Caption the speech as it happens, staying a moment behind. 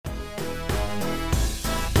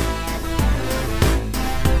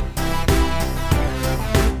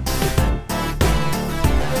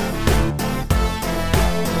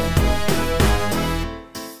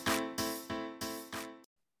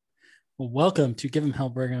Welcome to Give 'em Hell,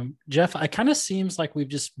 Brigham. Jeff, I kind of seems like we've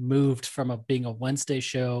just moved from being a Wednesday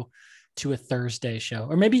show to a Thursday show,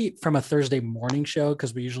 or maybe from a Thursday morning show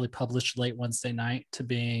because we usually publish late Wednesday night to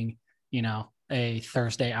being, a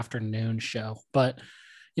Thursday afternoon show. But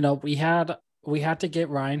we had to get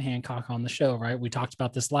Ryan Hancock on the show, right? We talked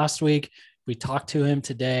about this last week. We talked to him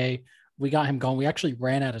today. We got him going. We actually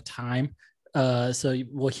ran out of time. So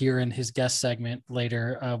we'll hear in his guest segment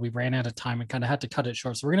later. We ran out of time and kind of had to cut it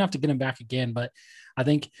short. So we're gonna have to get him back again. But I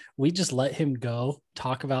think we just let him go,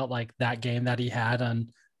 talk about like that game that he had on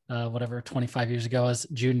 25 years ago as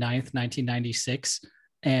June 9th, 1996.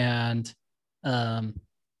 And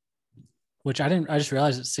which I just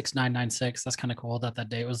realized it's 6996. That's kind of cool that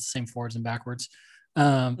day was the same forwards and backwards.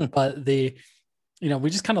 But we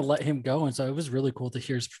just kind of let him go. And so it was really cool to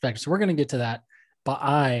hear his perspective. So we're going to get to that. But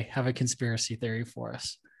I have a conspiracy theory for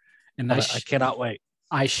us. And I cannot wait.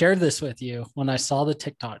 I shared this with you when I saw the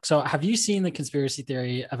TikTok. So have you seen the conspiracy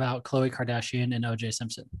theory about Khloe Kardashian and OJ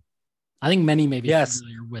Simpson? I think many may be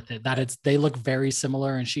familiar with it, that they look very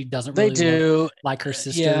similar and she doesn't really look like her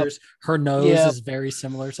sisters. Yep. Her nose is very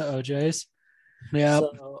similar to OJ's. Yeah.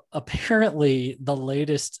 So apparently the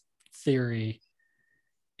latest theory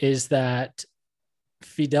is that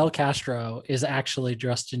Fidel Castro is actually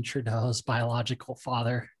Justin Trudeau's biological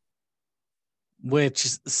father. Which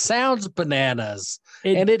sounds bananas.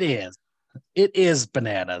 And it is. It is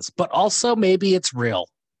bananas. But also maybe it's real.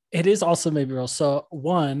 It is also maybe real. So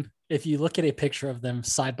one, if you look at a picture of them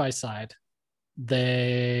side by side,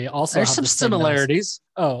 they also there's some similarities.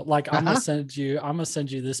 Oh, like I'm gonna send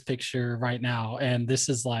you this picture right now. And this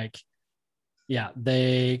is like, yeah,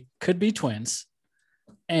 they could be twins.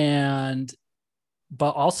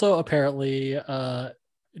 But also apparently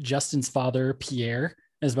Justin's father, Pierre,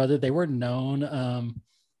 his brother, they were known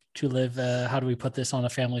to live, how do we put this on a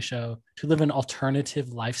family show? To live an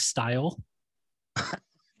alternative lifestyle.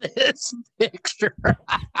 This picture.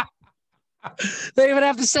 They even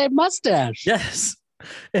have the same mustache. Yes.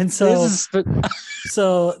 And so,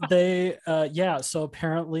 so apparently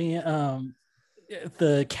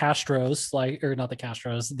the Castros,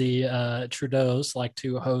 the Trudeaus like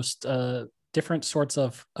to host different sorts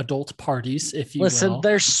of adult parties, if you will.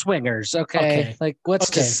 They're swingers, okay? Like, let's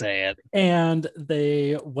just say it. And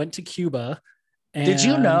they went to Cuba and did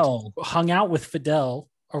you know hung out with Fidel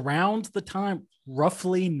around the time,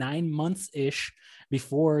 roughly 9 months-ish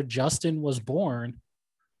before Justin was born.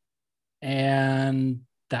 And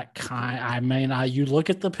you look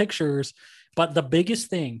at the pictures, but the biggest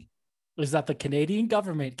thing is that the Canadian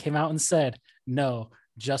government came out and said, no,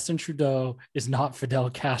 Justin Trudeau is not Fidel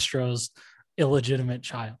Castro's illegitimate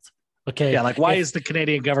child. Okay. Yeah. Like, why is the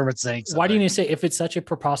Canadian government saying something? Why do you say if it's such a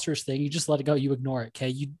preposterous thing, you just let it go, you ignore it.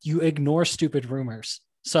 Okay. You ignore stupid rumors.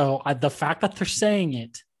 So the fact that they're saying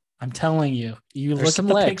it, I'm telling you, look at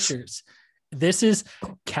the pictures. This is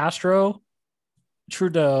Castro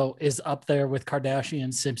Trudeau is up there with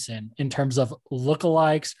Kardashian Simpson in terms of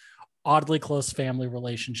lookalikes, oddly close family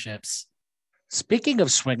relationships. Speaking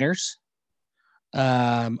of swingers,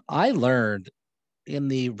 I learned in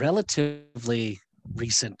the relatively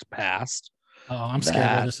recent past. Oh, I'm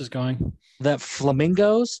scared where this is going. That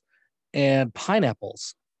flamingos and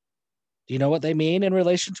pineapples. Do you know what they mean in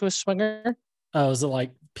relation to a swinger? Oh, is it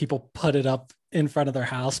like people put it up in front of their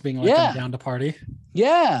house being like, I'm down to party?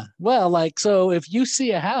 Yeah. Well, like, so if you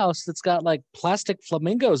see a house that's got like plastic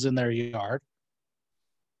flamingos in their yard,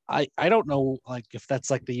 I don't know, like, if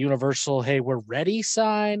that's like the universal, hey, we're ready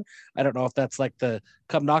sign. I don't know if that's like the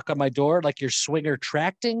come knock on my door, like your swinger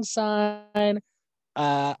tracting sign.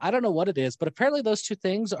 I don't know what it is, but apparently those two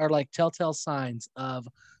things are like telltale signs of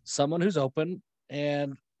someone who's open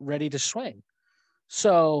and ready to swing.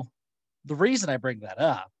 So the reason I bring that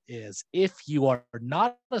up is if you are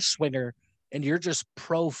not a swinger and you're just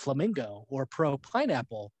pro flamingo or pro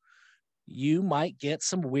pineapple, you might get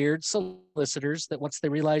some weird solicitors that once they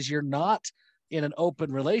realize you're not in an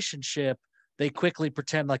open relationship, they quickly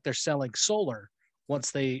pretend like they're selling solar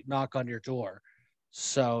once they knock on your door.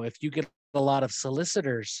 So if you get a lot of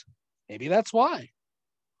solicitors, maybe that's why.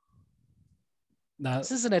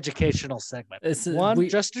 This is an educational segment.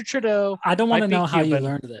 Justin Trudeau. I don't want to know how you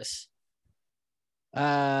learned this.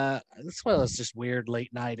 That's one of those just weird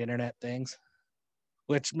late night internet things,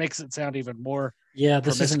 which makes it sound even more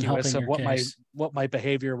this isn't helping of case. what my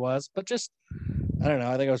behavior was. But just, I don't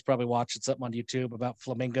know. I think I was probably watching something on YouTube about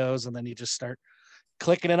flamingos, and then you just start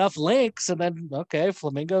clicking enough links, and then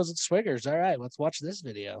flamingos and swingers. All right, let's watch this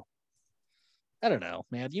video. I don't know,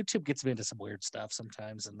 man. YouTube gets me into some weird stuff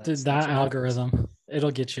sometimes, and that algorithm,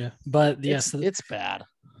 it'll get you. But yes, it's bad.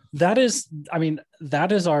 That is, I mean,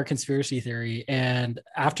 that is our conspiracy theory. And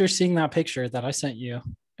after seeing that picture that I sent you,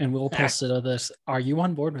 and we'll post it on this, are you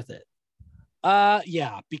on board with it?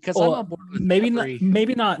 Yeah, because I'm Well, on board with every.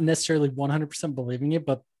 maybe not necessarily 100% believing it,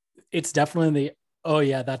 but it's definitely the, oh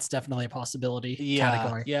yeah, that's definitely a possibility Yeah,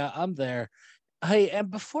 category. yeah, I'm there. Hey, and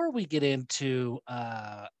before we get into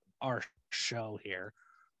our show here,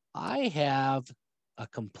 I have a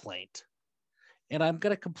complaint, and I'm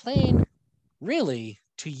going to complain really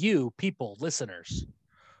to you, people, listeners.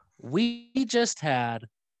 We just had.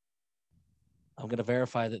 I'm going to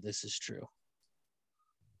verify that this is true.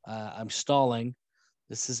 I'm stalling.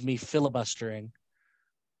 This is me filibustering,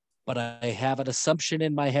 but I have an assumption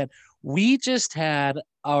in my head. We just had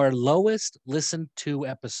our lowest listened to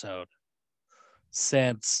episode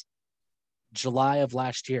since July of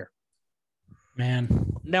last year.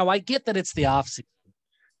 Man. Now, I get that it's the off season,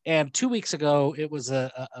 and 2 weeks ago, it was a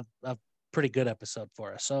pretty good episode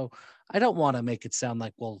for us. So I don't want to make it sound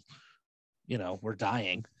like, well, we're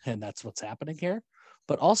dying and that's what's happening here.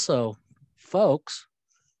 But also, folks,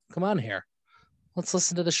 come on here. Let's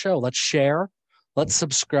listen to the show. Let's share. Let's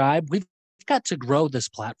subscribe. We've got to grow this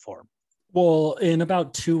platform. Well, in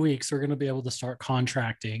about 2 weeks, we're going to be able to start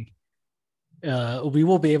contracting. We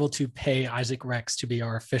will be able to pay Isaac Rex to be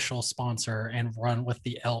our official sponsor and run with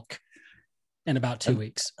the elk in about 2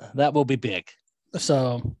 weeks. That will be big.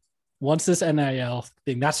 So once this NIL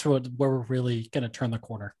thing, that's where we're really going to turn the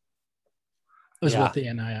corner. Is with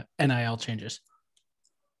the NIL changes.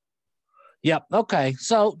 Yep. Okay.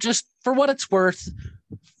 So just for what it's worth,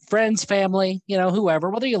 friends, family, whoever,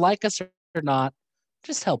 whether you like us or not,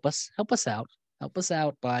 just help us out. Help us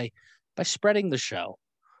out by spreading the show.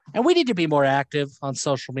 And we need to be more active on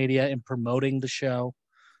social media in promoting the show.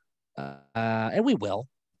 And we will.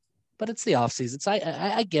 But it's the off season. So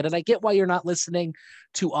I get it. I get why you're not listening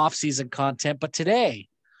to off season content. But today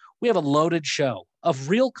we have a loaded show of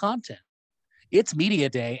real content. It's media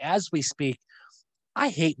day as we speak. I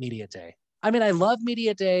hate media day. I mean, I love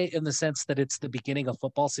media day in the sense that it's the beginning of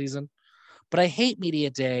football season, but I hate media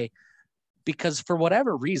day because for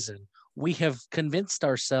whatever reason, we have convinced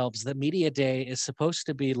ourselves that media day is supposed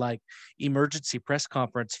to be like emergency press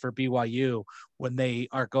conference for BYU when they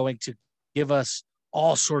are going to give us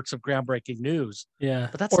all sorts of groundbreaking news. Yeah.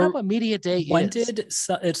 But that's not what media day when is.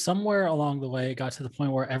 It somewhere along the way, it got to the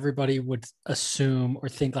point where everybody would assume or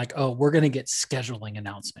think like, oh, we're going to get scheduling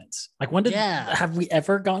announcements. Like have we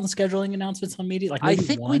ever gotten scheduling announcements on media? Like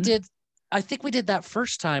maybe we did. I think we did that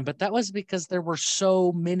first time, but that was because there were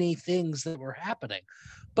so many things that were happening.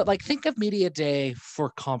 But like, think of media day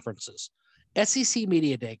for conferences. SEC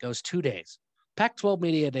media day goes 2 days. Pac-12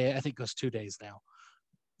 media day, I think, goes 2 days now.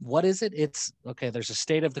 What is it? It's okay. There's a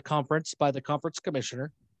state of the conference by the conference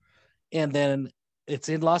commissioner. And then it's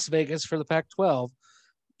in Las Vegas for the Pac-12.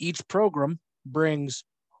 Each program brings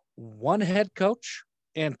one head coach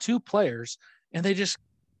and 2 players, and they just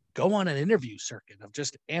go on an interview circuit of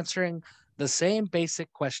just answering the same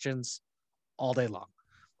basic questions all day long.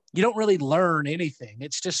 You don't really learn anything.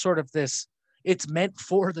 It's just sort of this, it's meant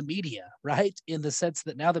for the media, right? In the sense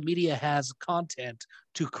that now the media has content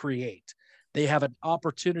to create. They have an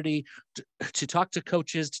opportunity to talk to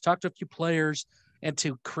coaches, to talk to a few players, and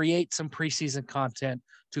to create some preseason content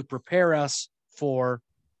to prepare us for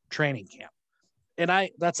training camp. And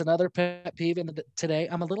that's another pet peeve today.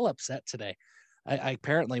 I'm a little upset today. I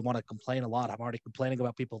apparently want to complain a lot. I'm already complaining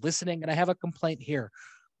about people listening, and I have a complaint here.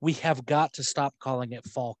 We have got to stop calling it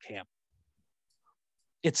fall camp.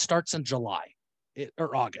 It starts in July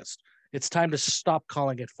or August. It's time to stop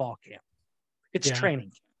calling it fall camp. It's training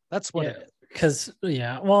camp. That's what it is. Because,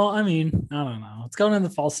 well, I mean, I don't know. It's going in the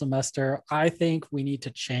fall semester. I think we need to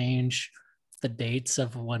change the dates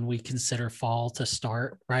of when we consider fall to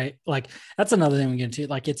start, right? Like, that's another thing we get into.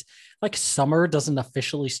 Like, it's like summer doesn't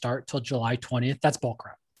officially start till July 20th. That's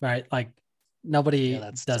bullcrap, right? Like, nobody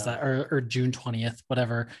does that. Or June 20th,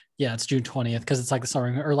 whatever. Yeah, it's June 20th because it's like the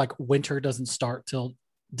summer. Or like winter doesn't start till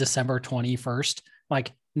December 21st.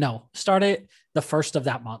 Like, no, start it the first of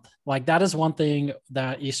that month. Like, that is one thing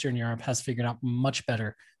that Eastern Europe has figured out much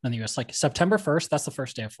better than the US. Like September 1st, that's the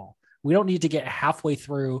first day of fall. We don't need to get halfway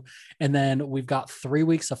through. And then we've got 3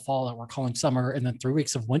 weeks of fall that we're calling summer, and then 3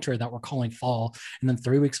 weeks of winter that we're calling fall, and then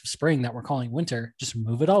 3 weeks of spring that we're calling winter. Just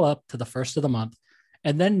move it all up to the first of the month.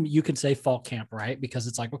 And then you can say fall camp, right? Because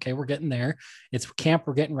it's like, okay, we're getting there. It's camp.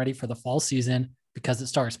 We're getting ready for the fall season because it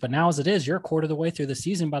starts. But now as it is, you're a quarter of the way through the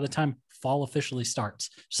season by the time fall officially starts.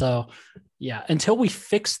 So yeah, until we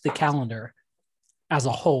fix the calendar as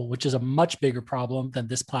a whole, which is a much bigger problem than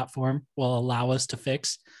this platform will allow us to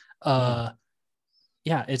fix.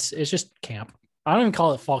 It's just camp. I don't even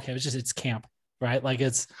call it fall camp. It's camp. right? Like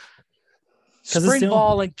it's spring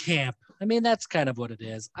ball and camp. I mean, that's kind of what it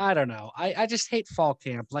is. I don't know. I just hate fall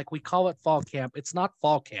camp. Like we call it fall camp. It's not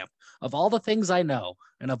fall camp. Of all the things I know,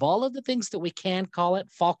 and of all of the things that we can call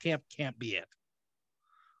it, fall camp can't be it.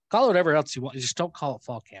 Call it whatever else you want. You just don't call it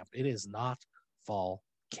fall camp. It is not fall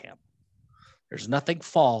camp. There's nothing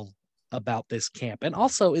fall about this camp. And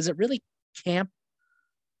also, is it really camp?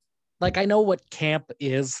 Like, I know what camp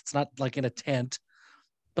is. It's not like in a tent,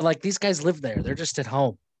 but like these guys live there. They're just at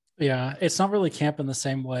home. Yeah, it's not really camp in the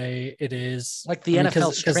same way it is like the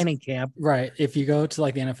NFL's training camp. Right. If you go to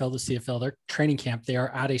like the NFL, the CFL, their training camp, they are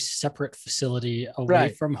at a separate facility away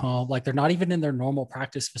from home. Like they're not even in their normal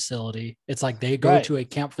practice facility. It's like they go to a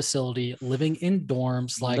camp facility, living in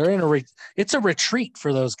dorms. Like they're in it's a retreat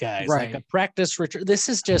for those guys, like a practice retreat. This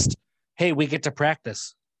is just, hey, we get to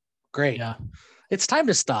practice. Great. Yeah. It's time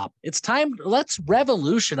to stop. It's time. Let's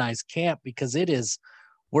revolutionize camp because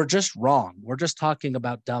we're just wrong. We're just talking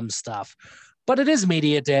about dumb stuff, but it is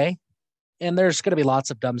media day and there's going to be lots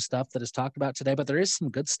of dumb stuff that is talked about today, but there is some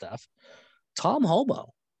good stuff. Tom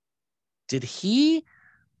Homo. In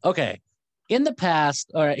the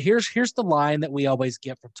past, all right, here's the line that we always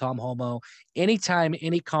get from Tom Homo. Anytime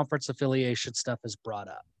any conference affiliation stuff is brought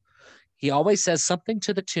up, he always says something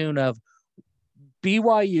to the tune of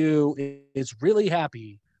BYU is really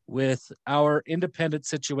happy with our independent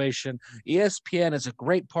situation. ESPN is a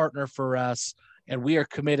great partner for us, and we are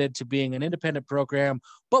committed to being an independent program,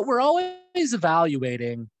 but we're always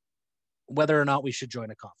evaluating whether or not we should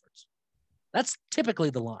join a conference. That's typically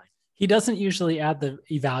the line. He doesn't usually add the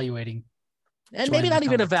evaluating. And maybe not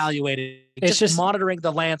even evaluating, just monitoring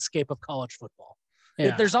the landscape of college football.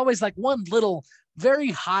 Yeah. There's always like one little,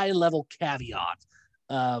 very high level caveat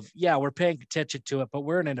of, we're paying attention to it, but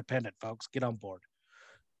we're an independent, folks. Get on board.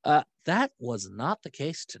 That was not the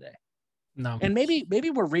case today. No. And maybe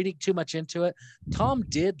we're reading too much into it. Tom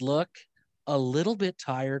did look a little bit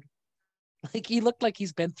tired. Like he looked like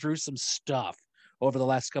he's been through some stuff over the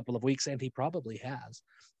last couple of weeks, and he probably has.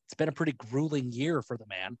 It's been a pretty grueling year for the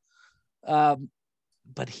man.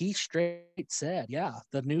 But he straight said,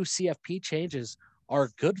 the new CFP changes are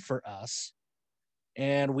good for us,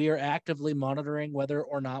 and we are actively monitoring whether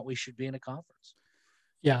or not we should be in a conference.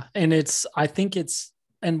 Yeah. And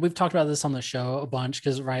and we've talked about this on the show a bunch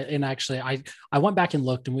because, and actually I went back and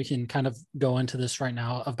looked, and we can kind of go into this right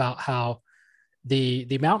now about how the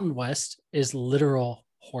Mountain West is literal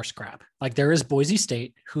horse crap. Like there is Boise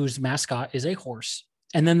State, whose mascot is a horse.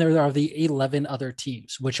 And then there are the 11 other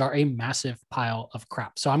teams, which are a massive pile of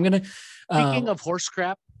crap. So I'm going to, speaking of horse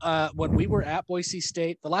crap, when we were at Boise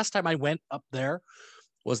State, the last time I went up there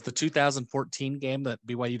was the 2014 game that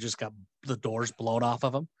BYU just got the doors blown off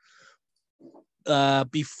of them.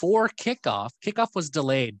 Before kickoff was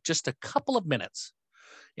delayed just a couple of minutes.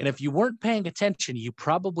 And if you weren't paying attention, you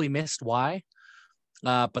probably missed why.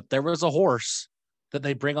 But there was a horse that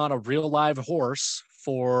they bring on, a real live horse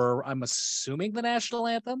for, I'm assuming, the national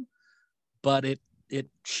anthem, but it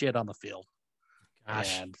shit on the field.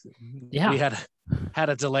 Gosh. And we had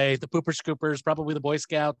a delay. The Pooper Scoopers, probably the Boy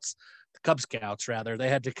Scouts, the Cub Scouts rather, they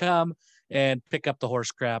had to come and pick up the horse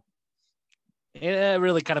crap. It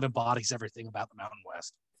really kind of embodies everything about the Mountain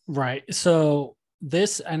West. Right. So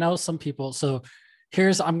I know some people,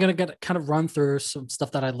 I'm going to kind of run through some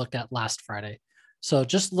stuff that I looked at last Friday. So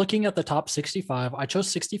just looking at the top 65, I chose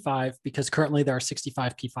 65 because currently there are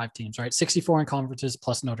 65 P5 teams, right? 64 in conferences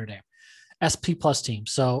plus Notre Dame, SP plus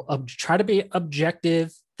teams. So try to be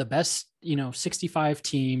objective, the best, 65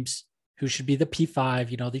 teams who should be the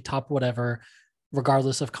P5, the top whatever,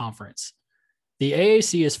 regardless of conference. The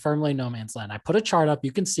AAC is firmly no man's land. I put a chart up.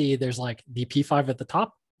 You can see there's like the P5 at the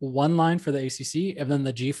top, one line for the ACC, and then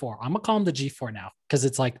the G4. I'm going to call them the G4 now because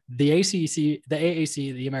it's like the ACC, the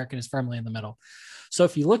AAC, the American is firmly in the middle. So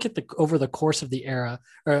if you look at over the course of the era,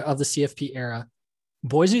 or of the CFP era,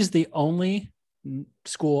 Boise is the only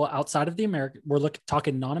school outside of the American, we're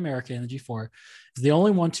talking non-American in the G4, is the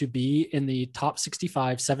only one to be in the top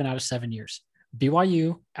 65 7 out of 7 years.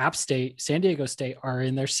 BYU, App State, San Diego State are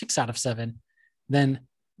in there 6 out of 7. Then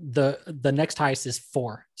the next highest is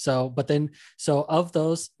 4. So of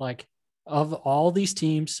those, like of all these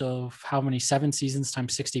teams, so how many 7 seasons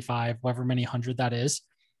times 65, however many 100 that is,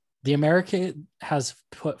 the American has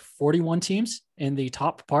put 41 teams in the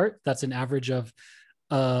top part. That's an average of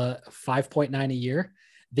 5.9 a year.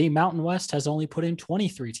 The Mountain West has only put in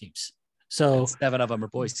 23 teams. So 7 of them are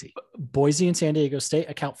Boise. Boise and San Diego State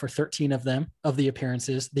account for 13 of them, of the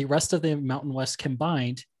appearances. The rest of the Mountain West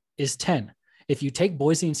combined is 10. If you take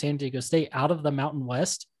Boise and San Diego State out of the Mountain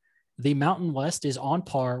West is on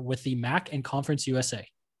par with the MAC and Conference USA.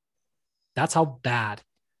 That's how bad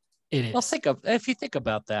It Well, is. if you think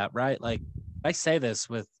about that, right? Like I say this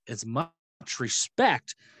with as much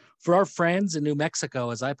respect for our friends in New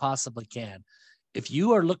Mexico as I possibly can. If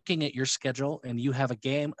you are looking at your schedule and you have a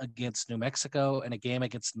game against New Mexico and a game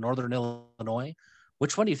against Northern Illinois,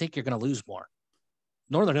 which one do you think you're going to lose more?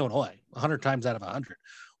 Northern Illinois, 100 times out of 100.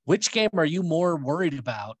 Which game are you more worried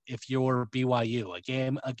about if you're BYU? A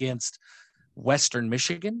game against Western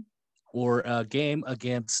Michigan or a game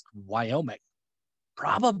against Wyoming?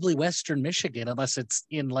 Probably Western Michigan, unless it's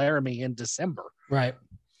in Laramie in December. Right.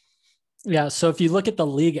 Yeah. So if you look at the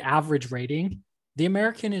league average rating, the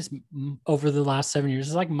American is over the last 7 years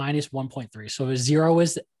is like minus 1.3. So 0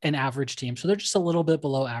 is an average team. So they're just a little bit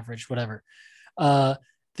below average, whatever.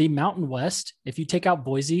 The Mountain West, if you take out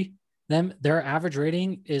Boise, their average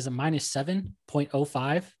rating is a minus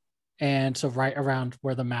 7.05. And so right around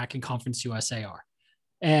where the MAC and Conference USA are.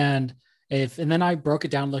 And then I broke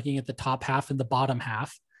it down looking at the top half and the bottom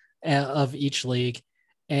half of each league.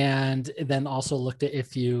 And then also looked at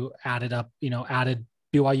if you added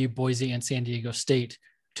BYU, Boise, and San Diego State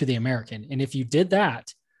to the American. And if you did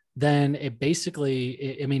that, then it basically,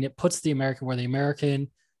 it puts the American where the American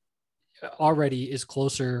already is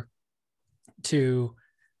closer to,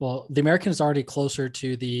 the American is already closer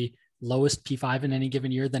to the lowest P5 in any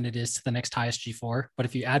given year than it is to the next highest G4. But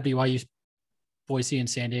if you add BYU, Boise, and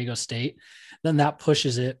San Diego State, then that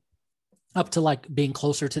pushes it up to like being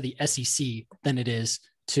closer to the SEC than it is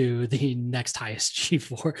to the next highest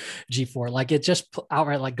G4. Like it just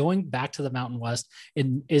outright, like going back to the Mountain West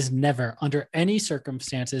is never under any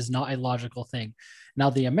circumstances, not a logical thing. Now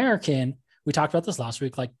the American, we talked about this last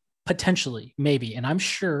week, like potentially maybe, and I'm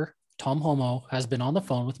sure Tom Homo has been on the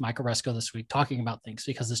phone with Mike Oresco this week talking about things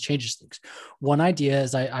because this changes things. One idea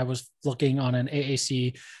is I was looking on an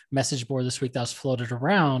AAC message board this week that was floated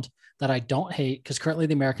around that I don't hate because currently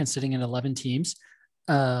the American's sitting in 11 teams.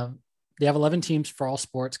 They have 11 teams for all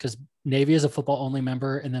sports because Navy is a football only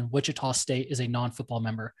member and then Wichita State is a non-football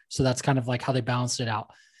member. So that's kind of like how they balanced it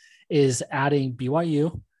out, is adding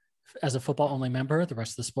BYU as a football only member. The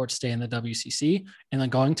rest of the sports stay in the WCC, and then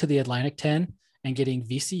going to the Atlantic 10 and getting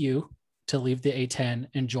VCU to leave the A10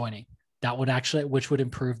 and joining. That would actually, which would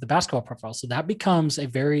improve the basketball profile. So that becomes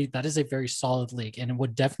that is a very solid league. And it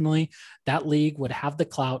would definitely, that league would have the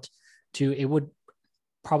clout it would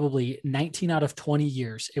probably 19 out of 20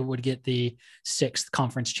 years, it would get the 6th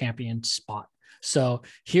conference champion spot. So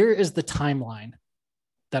here is the timeline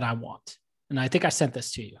that I want. And I think I sent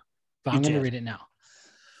this to you, but I'm going to read it now.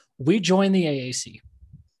 We join the AAC.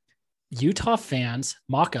 Utah fans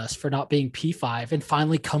mock us for not being P5 and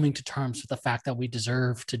finally coming to terms with the fact that we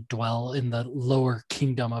deserve to dwell in the lower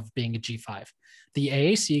kingdom of being a G5. The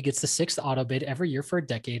AAC gets the 6th auto bid every year for a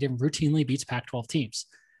decade and routinely beats Pac-12 teams,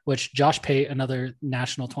 which Josh Pate, another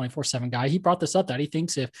national 24/7 guy, he brought this up that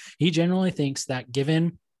he generally thinks that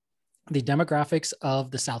given the demographics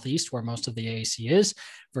of the Southeast, where most of the AAC is,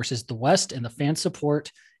 versus the West and the fan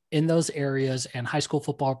support in those areas and high school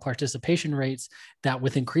football participation rates, that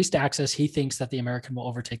with increased access, he thinks that the American will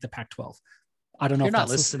overtake the Pac-12. I don't know. You're not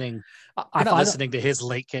listening. You're not listening to his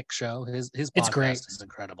Late Kick show. His podcast is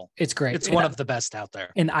incredible. It's great. It's one of the best out there.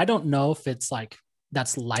 And I don't know if it's like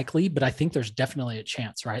that's likely, but I think there's definitely a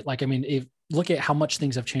chance, right? Like, look at how much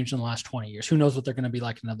things have changed in the last 20 years. Who knows what they're going to be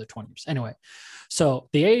like in another 20 years? Anyway, so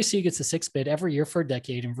the AAC gets the 6th bid every year for a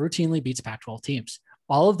decade and routinely beats Pac-12 teams.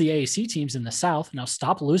 All of the AAC teams in the South now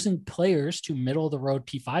stop losing players to middle of the road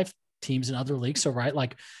P5 teams in other leagues. So, right,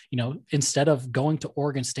 like, instead of going to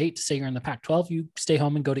Oregon State to say you're in the Pac-12, you stay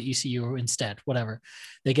home and go to ECU instead, whatever.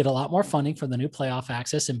 They get a lot more funding from the new playoff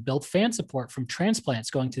access and build fan support from transplants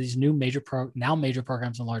going to these new major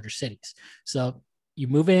programs in larger cities. So you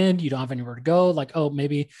move in, you don't have anywhere to go. Like, oh,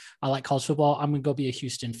 maybe I like college football. I'm going to go be a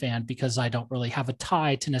Houston fan because I don't really have a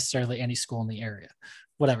tie to necessarily any school in the area.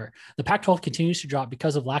 Whatever. The Pac-12 continues to drop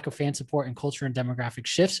because of lack of fan support and culture and demographic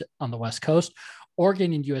shifts on the West Coast.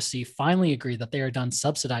 Oregon and USC finally agree that they are done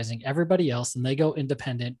subsidizing everybody else and they go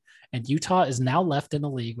independent. And Utah is now left in the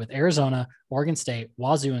league with Arizona, Oregon State,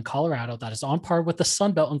 Wazoo, and Colorado that is on par with the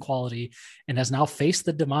Sun Belt in quality and has now faced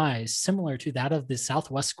the demise similar to that of the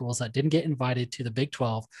Southwest schools that didn't get invited to the Big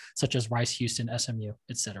 12, such as Rice, Houston, SMU,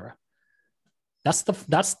 etc. That's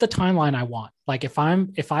the timeline I want. Like if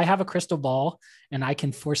I have a crystal ball and I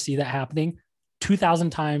can foresee that happening 2,000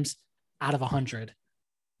 times out of 100,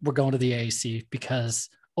 we're going to the AAC because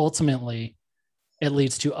ultimately it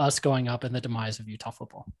leads to us going up in the demise of Utah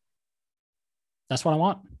football. That's what I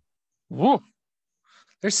want. Whoa.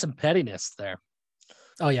 There's some pettiness there.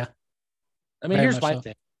 Oh yeah. Here's my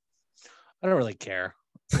thing. I don't really care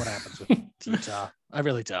what happens with Utah. I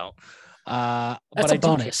really don't. That's a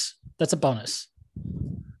bonus. That's a bonus.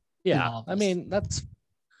 in Yeah. all of I this. mean, that's,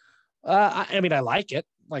 I mean, I like it.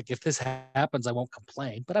 Like if this happens, I won't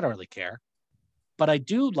complain, but I don't really care. But I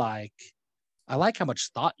like how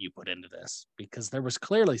much thought you put into this because there was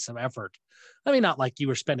clearly some effort. I mean, not like you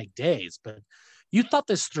were spending days, but you thought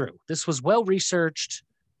this through. This was well researched,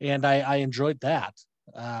 and I enjoyed that.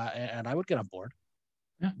 And I would get on board.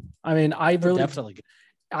 Yeah. I mean, I I would really, definitely get.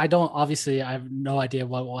 I don't, obviously, I have no idea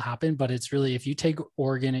what will happen, but it's really, if you take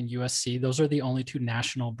Oregon and USC, those are the only two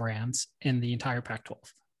national brands in the entire Pac 12.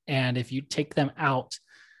 And if you take them out,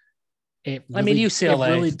 I mean, it UCLA,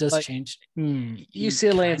 really does like change.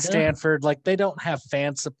 UCLA and Kinda. Stanford, like they don't have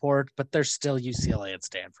fan support, but they're still UCLA and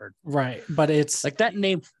Stanford. Right. But it's Like that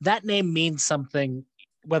name means something,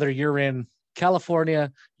 whether you're in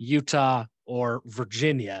California, Utah, or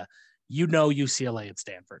Virginia, UCLA and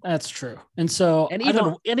Stanford. that's true. And so And I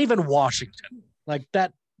don't, even Washington. Like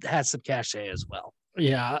that has some cachet as well.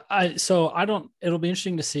 yeah. I don't, it'll be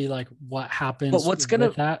interesting to see like what But happens what's gonna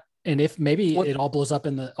with that. And if maybe what it all blows up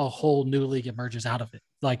and a whole new league emerges out of it.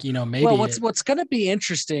 Like, well, maybe it, what's gonna be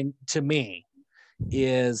interesting to me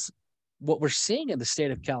is what we're seeing in the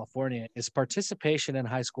state of California is participation in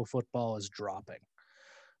high school football is dropping.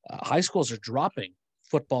 High schools are dropping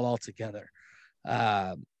football altogether.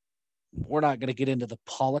 Uh, we're not going to get into the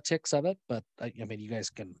politics of it, but I mean, you guys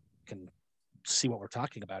can see what we're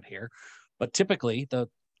talking about here. But typically, the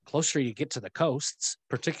closer you get to the coasts,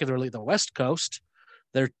 particularly the West Coast,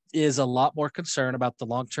 there is a lot more concern about the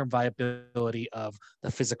long-term viability of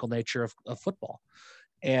the physical nature of football.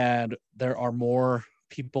 And there are more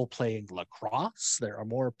people playing lacrosse. There are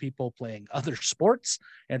more people playing other sports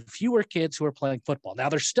and fewer kids who are playing football. Now,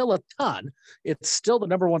 there's still a ton. It's still the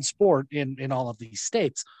number one sport in all of these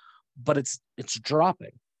states, but it's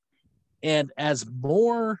dropping. And as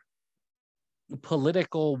more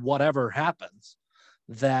political whatever happens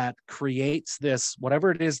that creates this,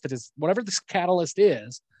 whatever it is that is, whatever this catalyst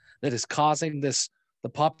is that is causing this, the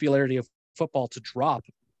popularity of football to drop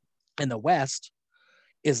in the West,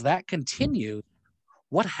 is that continued,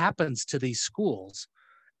 what happens to these schools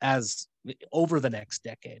as over the next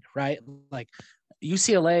decade, right? Like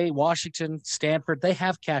UCLA, Washington, Stanford, they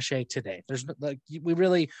have cachet today. There's like, we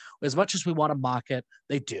really, as much as we want to mock it,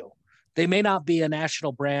 they do. They may not be a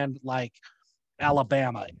national brand like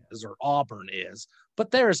Alabama is or Auburn is,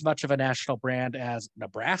 but they're as much of a national brand as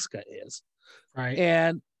Nebraska is. right.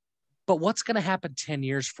 And but what's going to happen 10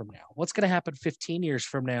 years from now? What's going to happen 15 years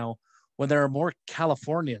from now when there are more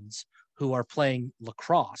Californians who are playing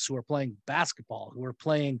lacrosse, who are playing basketball, who are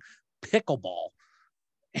playing pickleball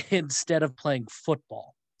instead of playing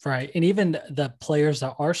football? Right. And even the players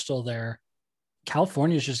that are still there,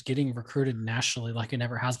 California is just getting recruited nationally like it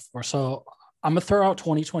never has before. So I'm going to throw out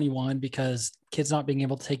 2021 because kids not being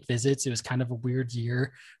able to take visits. It was kind of a weird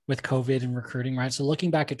year with COVID and recruiting, right? So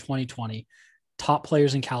looking back at 2020, top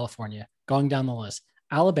players in California, going down the list: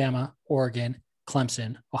 Alabama, Oregon,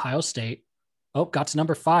 Clemson, Ohio State. Oh, got to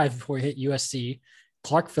number 5 before he hit USC.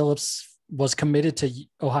 Clark Phillips was committed to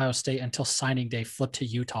Ohio State until signing day, flipped to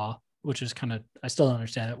Utah, which is kind of, I still don't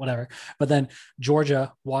understand it, whatever. But then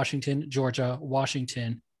Georgia, Washington,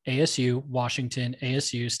 ASU, Washington,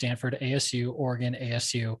 ASU, Stanford, ASU, Oregon,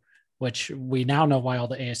 ASU, which we now know why all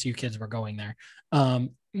the ASU kids were going there.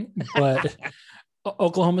 But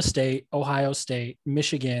Oklahoma State, Ohio State,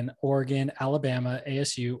 Michigan, Oregon, Alabama,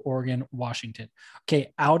 ASU, Oregon, Washington.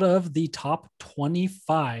 Okay, out of the top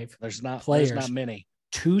 25 there's players, not many.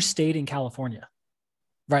 2 stayed in California,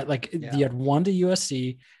 right? Like Yeah. you had 1 to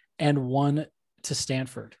USC and 1 to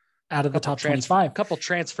Stanford out of the top 25. A couple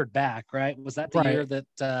transferred back, right? Was that the Right. year that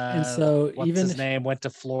And so what's even his name went to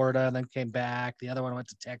Florida and then came back? The other one went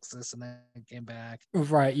to Texas and then came back.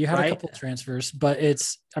 right, you had a Right? couple transfers, but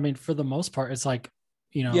it's, I mean, for the most part, it's like,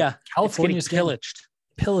 Yeah, California's getting pillaged.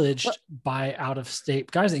 pillaged by out of state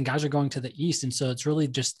guys, and guys are going to the East. And so it's really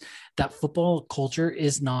just that football culture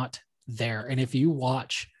is not there. And if you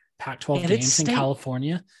watch Pac-12 games in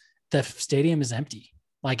California, the stadium is empty.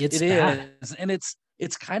 Like it's bad. And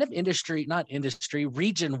it's kind of not industry,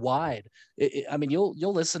 region wide. I mean, you'll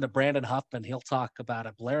listen to Brandon Huffman. He'll talk about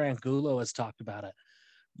it. Blair Angulo has talked about it.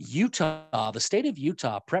 Utah, the state of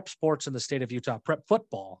Utah, prep sports in the state of Utah, prep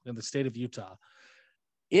football in the state of Utah.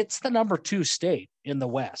 It's the number 2 state in the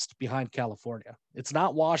West behind California. It's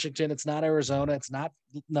not Washington. It's not Arizona. It's not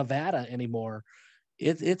Nevada anymore.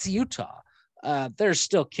 It's Utah. There's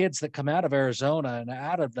still kids that come out of Arizona and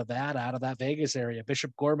out of Nevada, out of that Vegas area.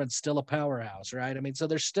 Bishop Gorman's still a powerhouse, right? I mean, so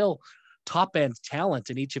there's still top end talent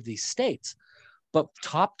in each of these states, but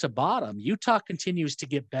top to bottom, Utah continues to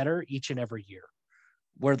get better each and every year,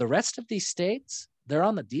 where the rest of these states, they're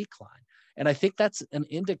on the decline. And I think that's an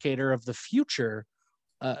indicator of the future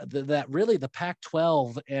that really the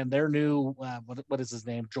Pac-12 and their new what is his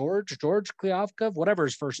name, George Kliavkov, whatever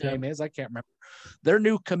his first name is, I can't remember. Their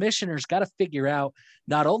new commissioner's got to figure out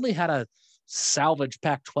not only how to salvage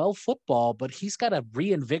Pac-12 football, but he's got to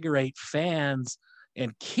reinvigorate fans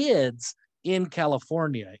and kids in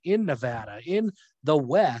California, in Nevada, in the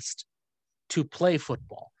West to play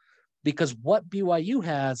football. Because what BYU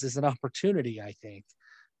has is an opportunity, I think,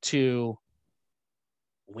 to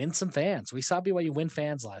win some fans. We saw BYU win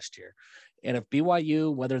fans last year. And if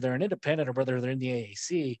BYU, whether they're an independent or whether they're in the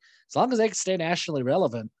AAC, as long as they can stay nationally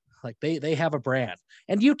relevant, like they have a brand.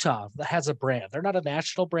 And Utah has a brand. They're not a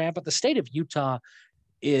national brand, but the state of Utah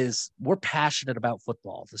we're passionate about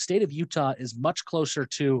football. The state of Utah is much closer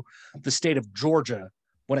to the state of Georgia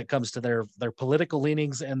when it comes to their political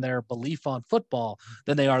leanings and their belief on football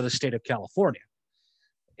than they are the state of California.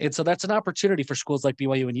 And so that's an opportunity for schools like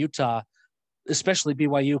BYU and Utah, especially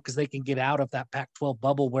BYU, because they can get out of that Pac-12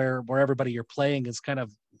 bubble where everybody you're playing is kind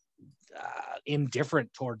of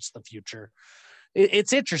indifferent towards the future.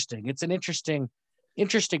 It's interesting. It's an interesting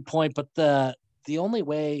point, but the only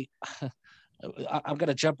way I'm going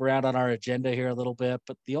to jump around on our agenda here a little bit,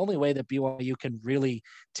 but the only way that BYU can really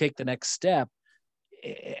take the next step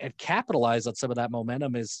and capitalize on some of that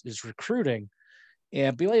momentum is recruiting.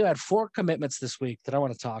 And BYU had 4 commitments this week that I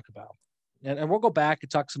want to talk about. And we'll go back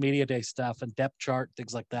and talk some media day stuff and depth chart,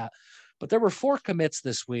 things like that. But there were 4 commits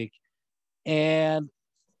this week. And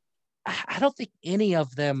I don't think any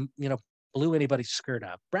of them, blew anybody's skirt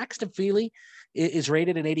up. Braxton Feely is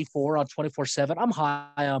rated an 84 on 24/7. I'm high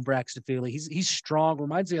on Braxton Feely. He's strong.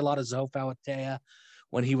 Reminds me a lot of Zoe Fauatea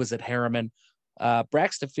when he was at Harriman.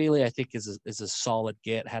 Braxton Feely, I think, is a solid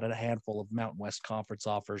get. Had a handful of Mountain West Conference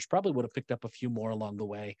offers. Probably would have picked up a few more along the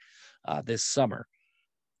way this summer.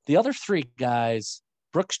 The other 3 guys,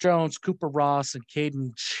 Brooks Jones, Cooper Ross, and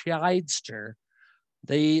Caden Chidester,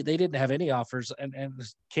 they didn't have any offers. And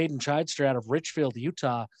Caden Chidester out of Richfield,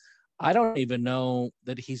 Utah, I don't even know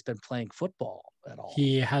that he's been playing football at all.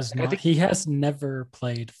 He has not. He has never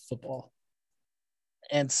played football.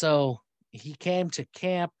 And so he came to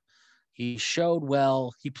camp. He showed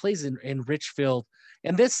well. He plays in Richfield.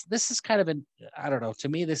 And this is kind of I don't know, to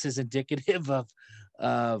me, this is indicative of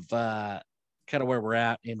kind of where we're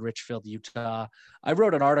at in Richfield, Utah. I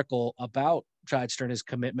wrote an article about Chidester and his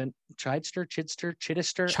commitment. Chidester.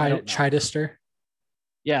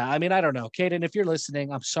 Yeah, I mean, I don't know. Caden, if you're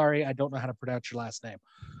listening, I'm sorry. I don't know how to pronounce your last name.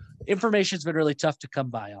 Information's been really tough to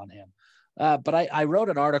come by on him. But I wrote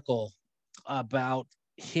an article about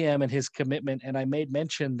him and his commitment, and I made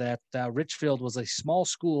mention that Richfield was a small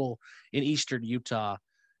school in eastern Utah.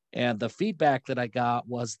 And the feedback that I got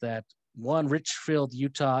was that, one, Richfield,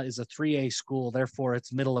 Utah is a 3A school. Therefore,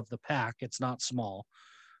 it's middle of the pack. It's not small,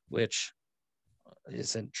 which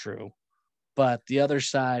isn't true. But the other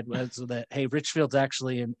side was that, hey, Richfield's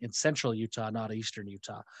actually in central Utah, not eastern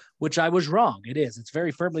Utah, which I was wrong. It is. It's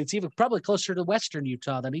very firmly, it's even probably closer to western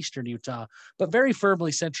Utah than eastern Utah, but very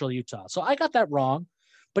firmly central Utah. So I got that wrong,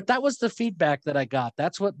 but that was the feedback that I got.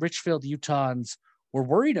 That's what Richfield Utahns were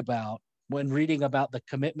worried about when reading about the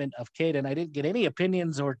commitment of Caden. I didn't get any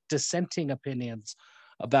opinions or dissenting opinions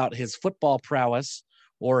about his football prowess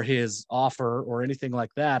or his offer or anything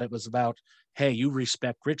like that. It was about, hey, you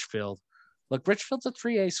respect Richfield. Look, Richfield's a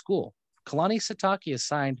 3A school. Kalani Sitake is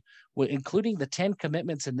signed, including the 10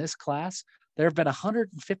 commitments in this class. There have been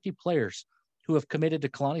 150 players who have committed to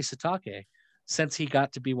Kalani Sitake since he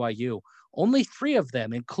got to BYU. Only 3 of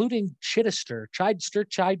them, including Chidester,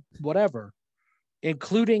 whatever,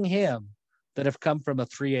 including him, that have come from a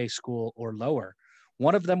 3A school or lower.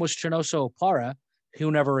 One of them was Chinoso Opara,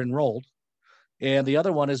 who never enrolled. And the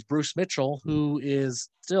other one is Bruce Mitchell, who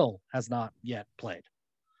still has not yet played.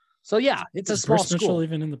 So, yeah, it's a small school. Is Bruce Mitchell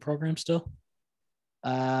even in the program still?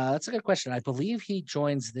 That's a good question. I believe he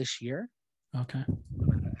joins this year. Okay.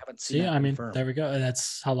 I haven't seen that confirmed. There we go.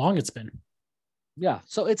 That's how long it's been. Yeah,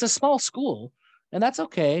 so it's a small school, and that's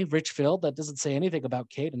okay. Richfield, that doesn't say anything about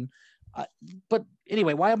Caden. But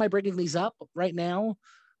anyway, why am I bringing these up right now?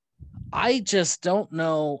 I just don't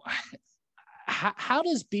know. How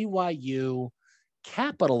does BYU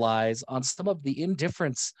capitalize on some of the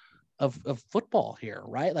indifference of football here,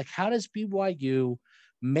 right? Like, how does BYU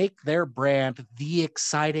make their brand the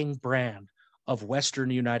exciting brand of Western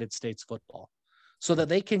United States football so that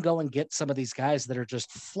they can go and get some of these guys that are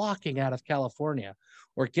just flocking out of California,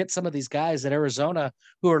 or get some of these guys at Arizona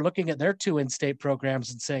who are looking at their 2 in-state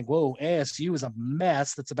programs and saying, whoa, ASU is a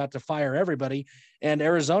mess that's about to fire everybody, and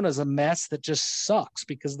Arizona is a mess that just sucks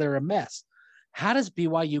because they're a mess. How does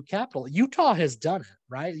BYU capitalize? Utah has done it,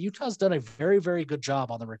 right? Utah's done a very, very good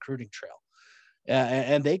job on the recruiting trail.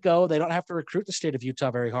 And they go, they don't have to recruit the state of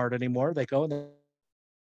Utah very hard anymore. They go and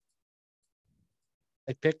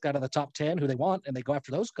they pick out of the top 10 who they want, and they go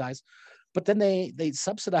after those guys. But then they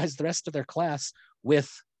subsidize the rest of their class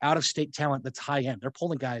with out-of-state talent that's high-end. They're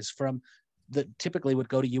pulling guys from that typically would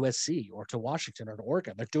go to USC or to Washington or to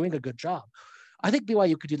Oregon. They're doing a good job. I think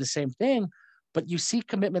BYU could do the same thing, but you see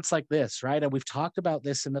commitments like this, right? And we've talked about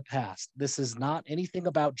this in the past. This is not anything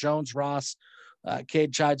about Jones, Ross,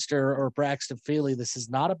 Cade Chidester, or Braxton Feely. This is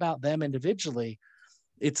not about them individually.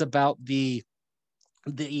 It's about the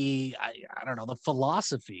I don't know, the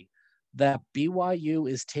philosophy that BYU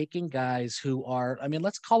is taking guys who are, I mean,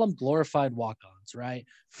 let's call them glorified walk-ons, right?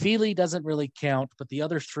 Feely doesn't really count, but the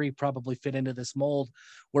other three probably fit into this mold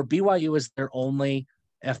where BYU is their only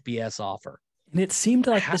FBS offer. And it seemed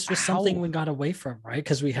like this was something we got away from, right?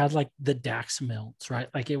 Because we had like the Dax Mills, right?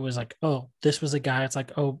 Like it was like, oh, this was a guy. It's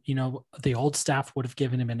like, oh, you know, the old staff would have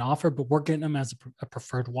given him an offer, but we're getting him as a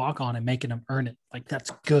preferred walk-on and making him earn it. Like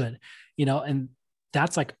that's good, you know, and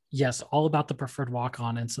that's like, yes, all about the preferred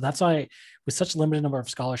walk-on. And so that's why with such a limited number of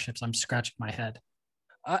scholarships, I'm scratching my head.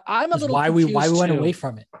 I'm a little why confused we went too. away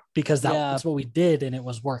from it, because that's what we did and it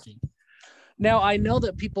was working. Now I know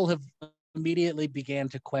that people have immediately began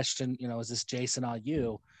to question, you know, is this Jason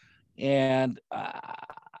Ayu? And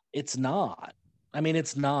it's not. I mean,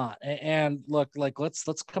 it's not. And look, like let's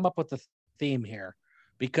come up with the theme here,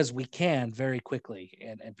 because we can very quickly,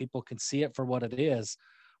 and people can see it for what it is.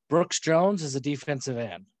 Brooks Jones is a defensive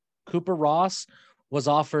end. Cooper Ross was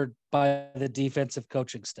offered by the defensive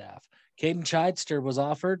coaching staff. Caden Chidester was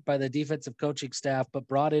offered by the defensive coaching staff, but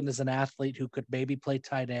brought in as an athlete who could maybe play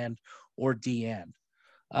tight end or D end.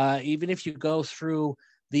 Even if you go through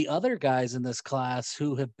the other guys in this class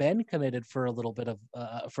who have been committed for a little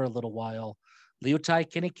while,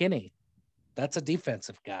 Liutai Kinney, that's a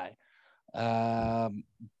defensive guy.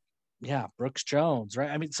 Yeah, Brooks Jones, right?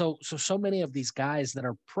 I mean, so many of these guys that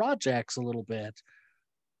are projects a little bit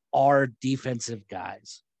are defensive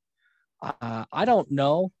guys. I don't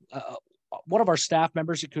know. One of our staff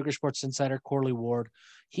members at Cougar Sports Insider, Corley Ward,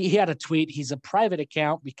 he had a tweet. He's a private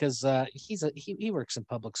account because he works in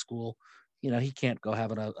public school. You know, he can't go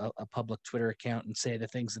having a public Twitter account and say the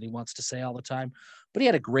things that he wants to say all the time. But he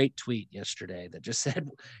had a great tweet yesterday that just said,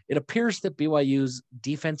 it appears that BYU's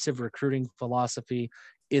defensive recruiting philosophy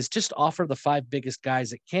is just offer the 5 biggest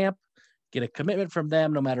guys at camp, get a commitment from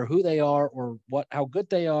them, no matter who they are or how good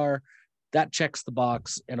they are. That checks the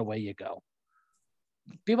box and away you go.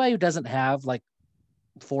 BYU doesn't have like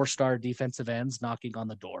 4-star defensive ends knocking on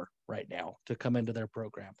the door right now to come into their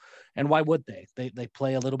program. And why would they? They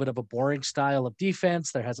play a little bit of a boring style of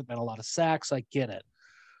defense. There hasn't been a lot of sacks. I get it.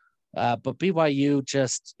 But BYU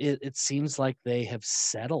just, it seems like they have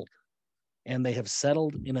settled, and they have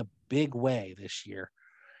settled in a big way this year.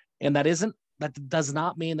 And that does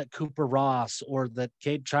not mean that Cooper Ross or that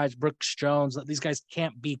Cade Chides, Brooks Jones, that these guys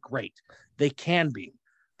can't be great. They can be.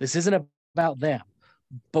 This isn't about them,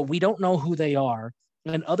 but we don't know who they are.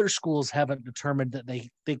 And other schools haven't determined that they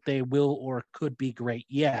think they will or could be great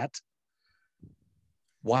yet.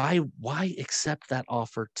 Why accept that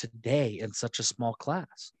offer today in such a small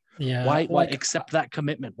class? Yeah. Why accept that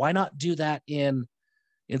commitment? Why not do that in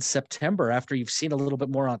September after you've seen a little bit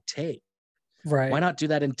more on tape? Right. Why not do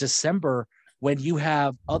that in December when you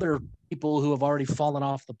have other people who have already fallen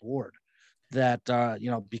off the board that,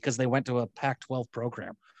 because they went to a Pac-12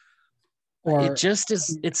 program? Or it just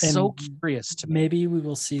is, it's so curious to me. Maybe we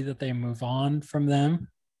will see that they move on from them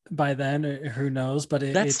by then, or who knows, but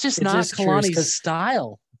that's just not Kalani's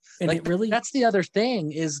style. And like, that's the other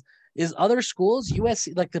thing is other schools,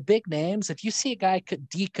 USC, like the big names, if you see a guy could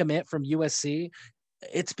decommit from USC,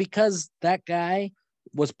 it's because that guy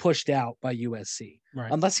was pushed out by USC.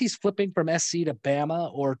 Right. Unless he's flipping from SC to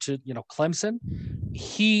Bama or to, Clemson,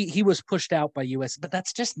 he was pushed out by USC, but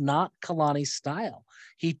that's just not Kalani's style.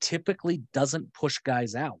 He typically doesn't push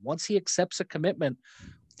guys out. Once he accepts a commitment,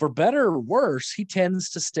 for better or worse, he tends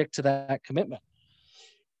to stick to that commitment.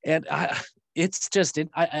 And it's just,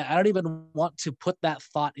 I don't even want to put that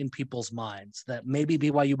thought in people's minds that maybe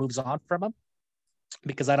BYU moves on from him,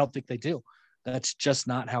 because I don't think they do. That's just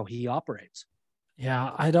not how he operates.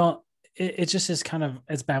 Yeah, I don't. It just is kind of,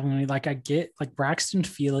 it's baffling me. Like I get, like Braxton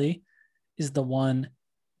Feely is the one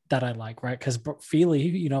that I like, right? Because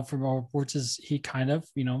Feely, from our reports, is he kind of,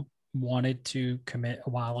 wanted to commit a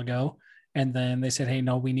while ago, and then they said, hey,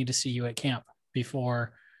 no, we need to see you at camp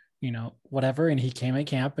before, whatever. And he came at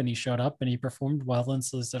camp and he showed up and he performed well. And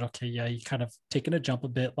so they said, okay, yeah, you kind of taken a jump a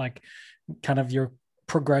bit, like kind of your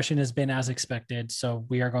progression has been as expected. So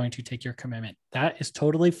we are going to take your commitment. That is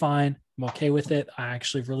totally fine. I'm okay with it. I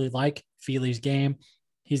actually really like Feely's game.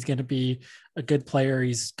 He's going to be a good player.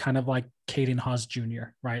 He's kind of like Caden Haas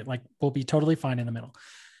Jr., right? Like we'll be totally fine in the middle.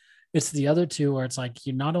 It's the other two where it's like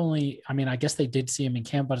you not only, I mean, I guess they did see him in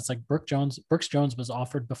camp, but it's like Brooks Jones was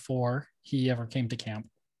offered before he ever came to camp.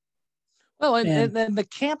 Well, and And then the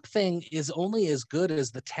camp thing is only as good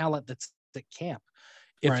as the talent that's at camp.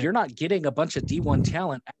 If right, you're not getting a bunch of D1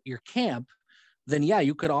 talent at your camp, then yeah,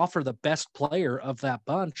 you could offer the best player of that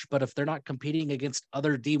bunch. But if they're not competing against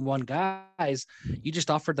other D1 guys, you just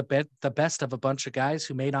offered the best of a bunch of guys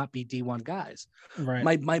who may not be D1 guys. right.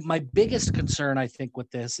 My biggest concern, I think, with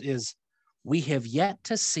this is we have yet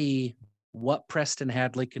to see what Preston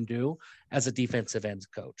Hadley can do as a defensive ends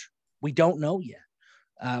coach. We don't know yet.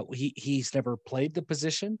 He's never played the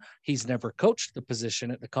position. He's never coached the position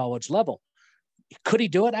at the college level. Could he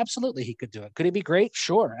do it? Absolutely, he could do it. Could he be great?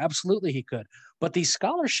 Sure, absolutely, he could. But these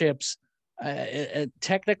scholarships,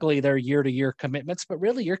 technically, they're year-to-year commitments, but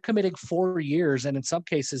really, you're committing 4 years and in some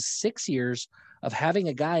cases 6 years of having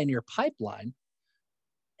a guy in your pipeline,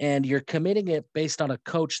 and you're committing it based on a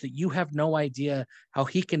coach that you have no idea how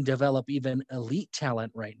he can develop even elite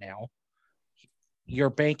talent right now. You're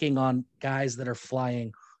banking on guys that are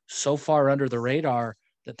flying so far under the radar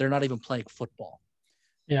that they're not even playing football.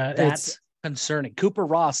 Yeah, That's concerning. Cooper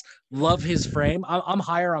Ross, love his frame. I'm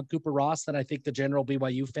higher on Cooper Ross than I think the general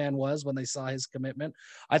BYU fan was when they saw his commitment.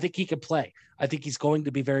 I think he could play. I think he's going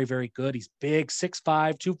to be very, very good. He's big,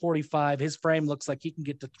 6'5", 245. His frame looks like he can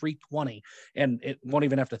get to 320, and it won't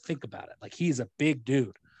even have to think about it. Like, he's a big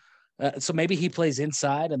dude. So maybe he plays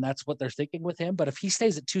inside, and that's what they're thinking with him. But if he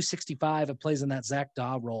stays at 265 and plays in that Zach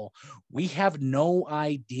Daw role, we have no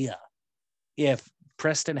idea if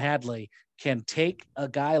Preston Hadley can take a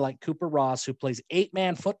guy like Cooper Ross, who plays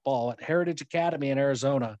 8-man football at Heritage Academy in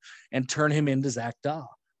Arizona, and turn him into Zach Daw.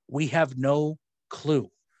 We have no clue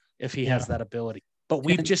if he has that ability. But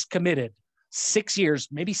we've just committed 6 years,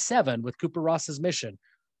 maybe 7, with Cooper Ross's mission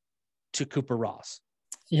to Cooper Ross.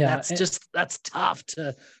 Yeah, that's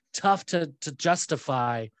tough to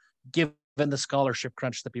justify given the scholarship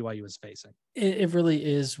crunch that BYU is facing. it really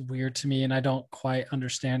is weird to me, and I don't quite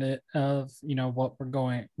understand it of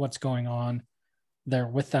what's going on there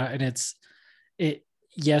with that. And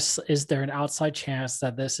yes, is there an outside chance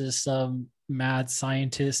that this is some mad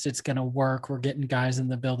scientist? It's going to work. We're getting guys in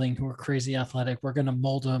the building who are crazy athletic. We're going to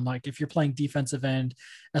mold them. Like, if you're playing defensive end,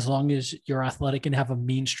 as long as you're athletic and have a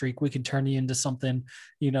mean streak, we can turn you into something,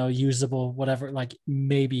 usable, whatever. Like,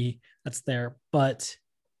 maybe that's there. But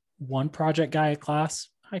one project guy class,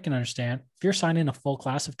 I can understand. If you're signing a full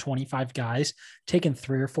class of 25 guys, taking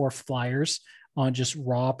 3 or 4 flyers on just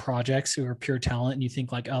raw projects who are pure talent, and you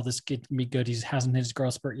think like, oh, this kid can be good, he hasn't hit his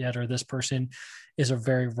growth spurt yet, or this person is a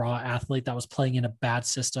very raw athlete that was playing in a bad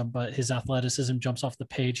system, but his athleticism jumps off the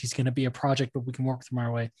page, he's going to be a project, but we can work from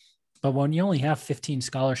our way. But when you only have 15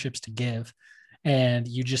 scholarships to give, and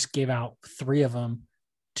you just gave out 3 of them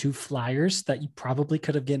to flyers that you probably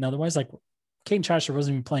could have gotten otherwise, like Caden Chester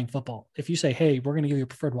wasn't even playing football. If you say, hey, we're going to give you a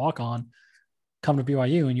preferred walk-on, come to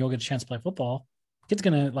BYU and you'll get a chance to play football, he's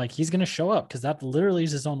going to show up, because that literally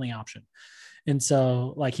is his only option. And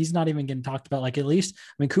so, like, he's not even getting talked about. Like, at least,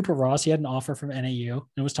 I mean, Cooper Ross, he had an offer from NAU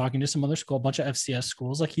and was talking to some other school, a bunch of FCS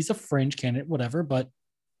schools. Like, he's a fringe candidate, whatever, but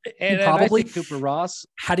and probably, I think Cooper Ross,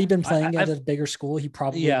 had he been playing at a bigger school, he'd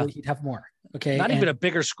have more. Okay. Not even a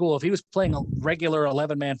bigger school. If he was playing a regular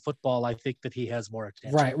 11-man football, I think that he has more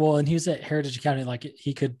attention. Right. Well, and he was at Heritage Academy. Like,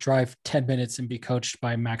 he could drive 10 minutes and be coached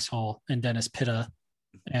by Max Hall and Dennis Pitta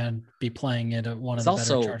and be playing at one of the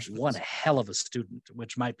better charge. He's also one hell of a student,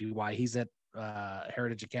 which might be why he's at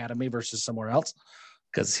Heritage Academy versus somewhere else,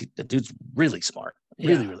 because the dude's really smart.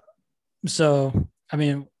 Really. So, I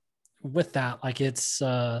mean, with that, like, it's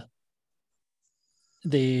an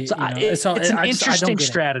interesting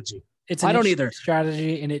strategy. It's an interesting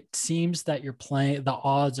strategy, and it seems that the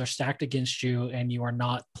odds are stacked against you, and you are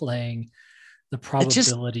not playing the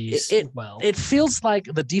probabilities well. It feels like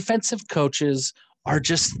the defensive coaches are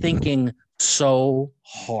just thinking so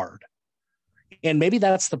hard. And maybe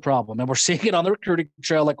that's the problem. And we're seeing it on the recruiting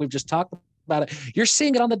trail, like we've just talked about it. You're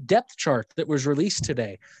seeing it on the depth chart that was released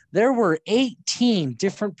today. There were 18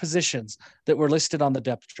 different positions that were listed on the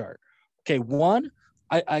depth chart. Okay,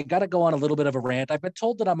 I got to go on a little bit of a rant. I've been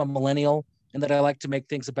told that I'm a millennial and that I like to make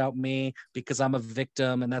things about me because I'm a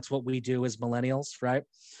victim, and that's what we do as millennials, right?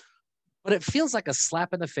 But it feels like a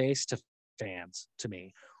slap in the face to fans to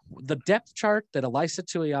me. The depth chart that Elisa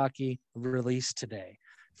Tuiaki released today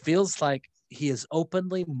feels like he is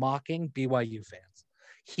openly mocking BYU fans.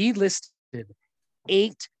 He listed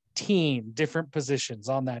 18 different positions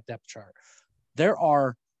on that depth chart. There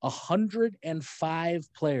are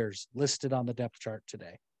 105 players listed on the depth chart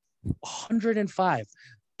today. 105.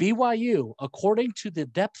 BYU, according to the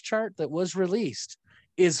depth chart that was released,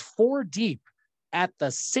 is 4 deep at the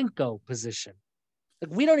Cinco position.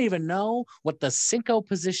 Like, we don't even know what the Cinco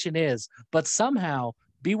position is, but somehow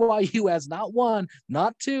BYU has not 1,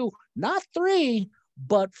 not 2, not 3,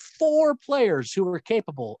 but 4 players who are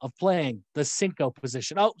capable of playing the Cinco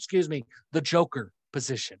position. Oh, excuse me, the Joker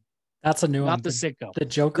position. That's a new Not one. the Cinco. The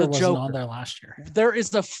Joker wasn't on there last year. There is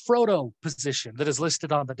the Frodo position that is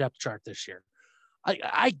listed on the depth chart this year.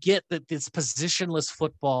 I get that this positionless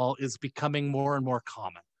football is becoming more and more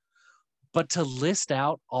common, but to list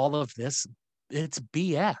out all of this, it's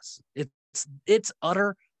BS. It's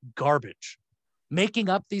utter garbage. Making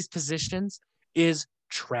up these positions is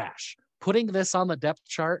trash. Putting this on the depth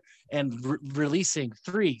chart and releasing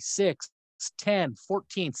 3, 6, 10,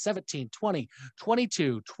 14, 17, 20,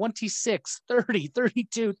 22, 26, 30,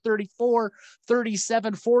 32, 34,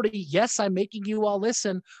 37, 40. Yes, I'm making you all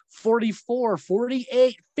listen. 44,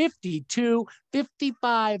 48, 52,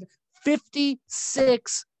 55,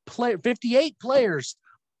 56, 58 players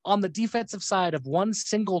on the defensive side of one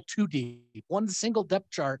single 2 deep, one single depth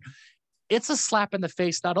chart. It's a slap in the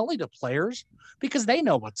face, not only to players, because they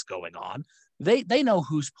know what's going on. They know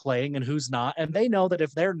who's playing and who's not. And they know that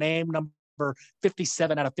if they're named number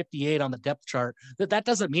 57 out of 58 on the depth chart, that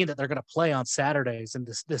doesn't mean that they're going to play on Saturdays in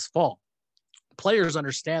this fall. Players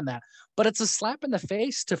understand that, but it's a slap in the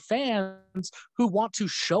face to fans who want to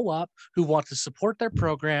show up, who want to support their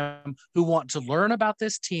program, who want to learn about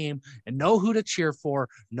this team and know who to cheer for,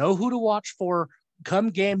 know who to watch for come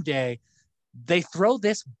game day. They throw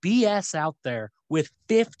this BS out there with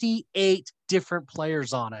 58 different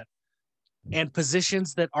players on it and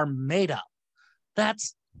positions that are made up.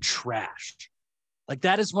 That's trash. Like,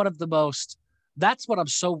 that is one of the most, that's what I'm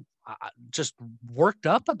so just worked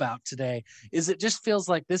up about today, is it just feels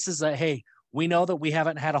like this is a, hey, we know that we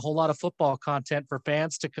haven't had a whole lot of football content for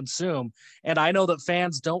fans to consume. And I know that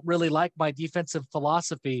fans don't really like my defensive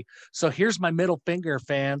philosophy. So here's my middle finger,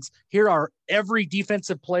 fans. Here are every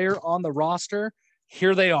defensive player on the roster.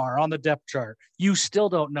 Here they are on the depth chart. You still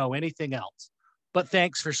don't know anything else, but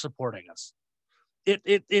thanks for supporting us.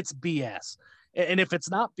 It's BS. And if it's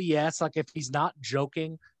not BS, like if he's not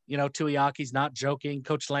joking, Tuiaki's not joking,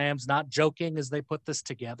 Coach Lamb's not joking as they put this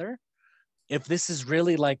together, if this is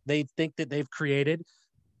really like they think that they've created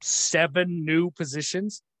 7 new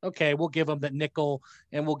positions, okay, we'll give them that nickel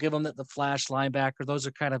and we'll give them that the flash linebacker. Those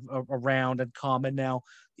are kind of around and common now.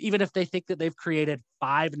 Even if they think that they've created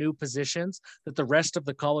 5 new positions that the rest of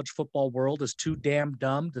the college football world is too damn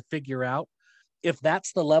dumb to figure out, if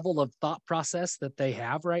that's the level of thought process that they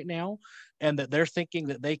have right now, and that they're thinking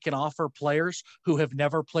that they can offer players who have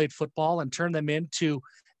never played football and turn them into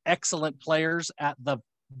excellent players at the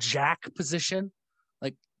jack position,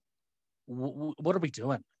 like, what are we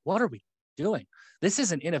doing? What are we doing? This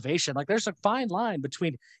isn't innovation. Like, there's a fine line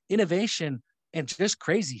between innovation and just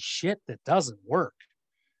crazy shit that doesn't work.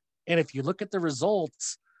 And if you look at the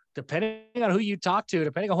results, depending on who you talk to,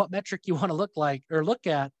 depending on what metric you want to look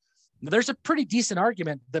at, there's a pretty decent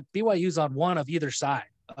argument that BYU's on one of either side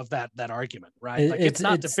of that argument, right? Like, it's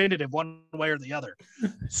not definitive one way or the other.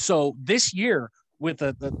 So this year, with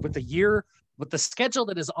the schedule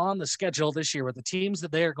that is on the schedule this year, with the teams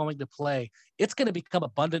that they are going to play, it's going to become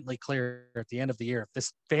abundantly clear at the end of the year if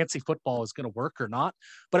this fancy football is going to work or not.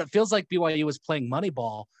 But it feels like BYU is playing money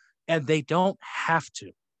ball, and they don't have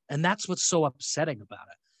to. And that's what's so upsetting about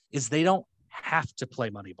it, is they don't have to play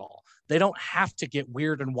money ball. They don't have to get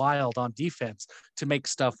weird and wild on defense to make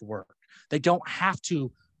stuff work. They don't have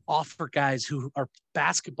to offer guys who are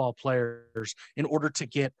basketball players in order to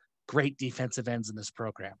get great defensive ends in this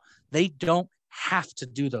program. They don't have to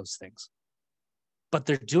do those things, but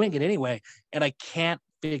they're doing it anyway. And I can't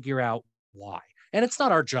figure out why. And it's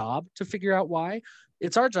not our job to figure out why.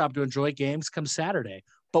 It's our job to enjoy games come Saturday.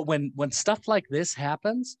 But when stuff like this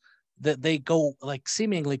happens, that they go, like,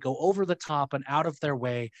 seemingly go over the top and out of their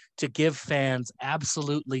way to give fans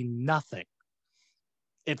absolutely nothing,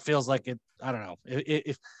 it feels like it. I don't know.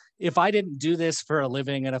 If I didn't do this for a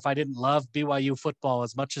living, and if I didn't love BYU football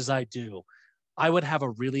as much as I do, I would have a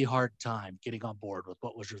really hard time getting on board with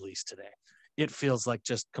what was released today. It feels like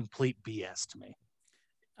just complete BS to me.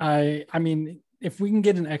 I mean, if we can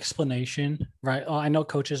get an explanation, right? I know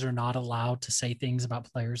coaches are not allowed to say things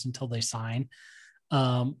about players until they sign.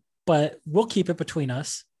 But we'll keep it between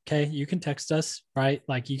us. Okay. You can text us, right?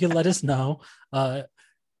 Like, you can let us know.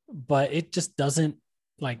 But it just doesn't,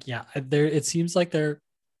 like, yeah, it seems like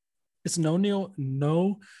it's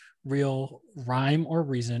no real rhyme or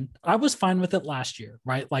reason. I was fine with it last year,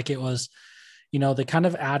 right? Like, it was, they kind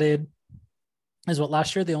of added,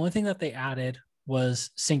 last year, the only thing that they added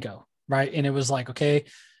was Cinco, right? And it was like, okay,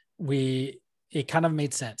 it kind of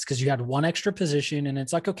made sense because you had one extra position, and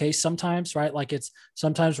it's like, okay, sometimes, right? Like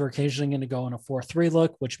sometimes we're occasionally going to go in a 4-3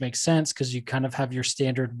 look, which makes sense because you kind of have your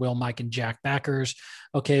standard Will, Mike, and Jack backers.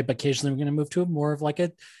 Okay. But occasionally we're going to move to more of like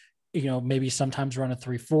a, maybe sometimes run a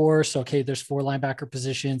 3-4. So, okay, there's 4 linebacker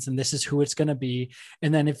positions and this is who it's going to be.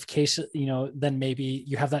 And then if case, then maybe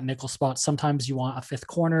you have that nickel spot. Sometimes you want a 5th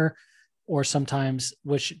corner, or sometimes,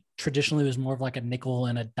 which traditionally was more of like a nickel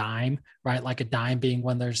and a dime, right? Like a dime being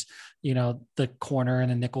when there's, the corner,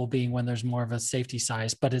 and a nickel being when there's more of a safety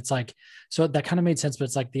size. But it's like, so that kind of made sense, but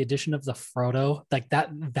it's like the addition of the Frodo, like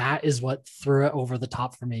that is what threw it over the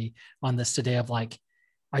top for me on this today of like,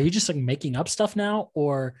 are you just like making up stuff now?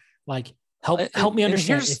 Or like, help me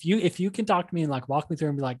understand. If you can talk to me and like walk me through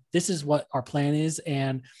and be like, this is what our plan is,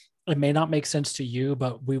 and it may not make sense to you,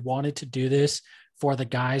 but we wanted to do this for the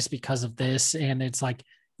guys because of this. And it's like,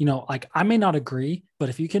 like I may not agree, but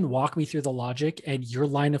if you can walk me through the logic and your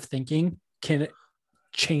line of thinking can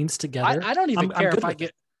chains together, I don't even care if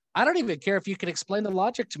I don't even care if you can explain the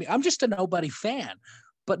logic to me. I'm just a nobody fan,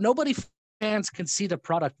 but nobody fans can see the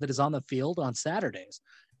product that is on the field on Saturdays.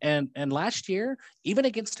 And last year, even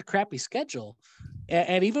against a crappy schedule,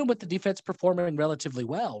 and even with the defense performing relatively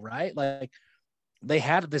well, right? Like, they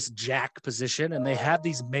had this jack position and they had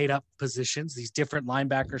these made up positions, these different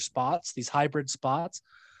linebacker spots, these hybrid spots.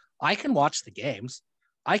 I can watch the games.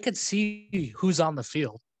 I can see who's on the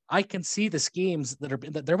field. I can see the schemes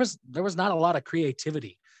that there was not a lot of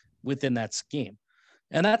creativity within that scheme.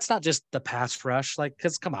 And that's not just the pass rush, like,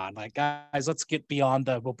 because come on, like, guys, let's get beyond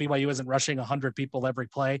BYU isn't rushing 100 people every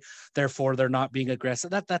play, therefore they're not being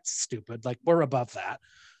aggressive. That's stupid. Like, we're above that.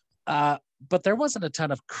 But there wasn't a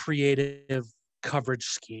ton of creative coverage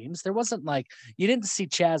schemes. There wasn't like, you didn't see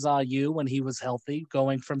Chaz Ayu when he was healthy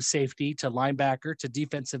going from safety to linebacker to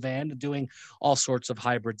defensive end and doing all sorts of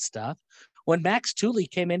hybrid stuff. When Max Tooley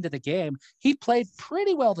came into the game, he played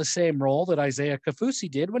pretty well the same role that Isaiah Kafusi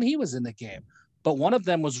did when he was in the game. But one of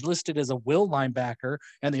them was listed as a will linebacker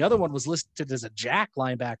and the other one was listed as a jack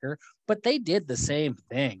linebacker, but they did the same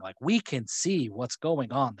thing. Like, we can see what's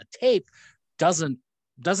going on. The tape doesn't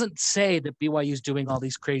say that BYU is doing all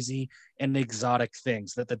these crazy and exotic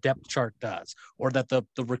things that the depth chart does or that the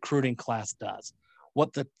recruiting class does.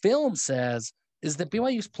 What the film says is that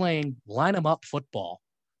BYU is playing line them up football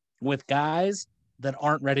with guys that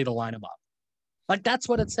aren't ready to line them up. Like, that's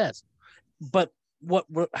what it says. But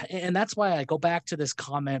and that's why I go back to this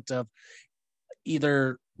comment of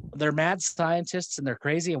either they're mad scientists and they're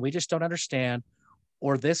crazy and we just don't understand,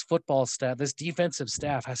 or this football staff, this defensive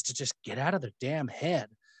staff has to just get out of their damn head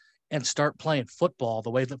and start playing football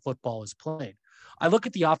the way that football is played. I look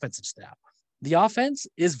at the offensive staff. The offense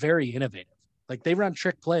is very innovative. Like, they run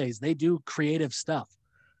trick plays. They do creative stuff.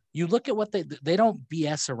 You look at what they don't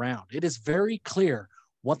BS around. It is very clear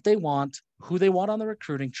what they want, who they want on the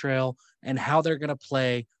recruiting trail, and how they're going to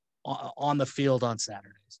play on the field on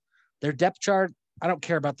Saturdays. Their depth chart, I don't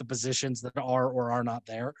care about the positions that are or are not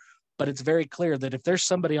there, but it's very clear that if there's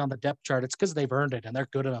somebody on the depth chart, it's because they've earned it and they're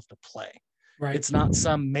good enough to play. Right. It's not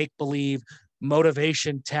some make-believe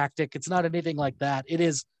motivation tactic. It's not anything like that. It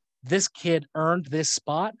is, this kid earned this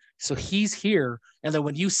spot, so he's here. And then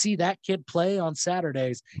when you see that kid play on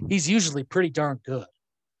Saturdays, he's usually pretty darn good.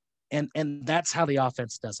 And that's how the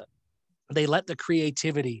offense does it. They let the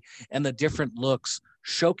creativity and the different looks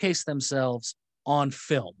showcase themselves on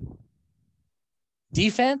film.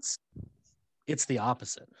 Defense, it's the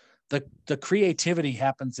opposite. The creativity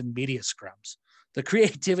happens in media scrums. The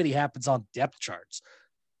creativity happens on depth charts.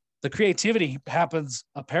 The creativity happens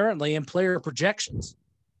apparently in player projections,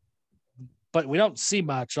 but we don't see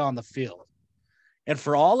much on the field. And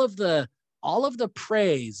for all of the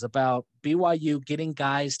praise about BYU getting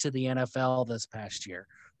guys to the NFL this past year,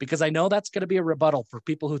 because I know that's going to be a rebuttal for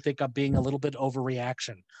people who think I'm being a little bit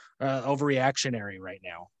overreactionary right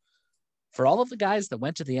now. For all of the guys that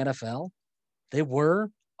went to the NFL, they were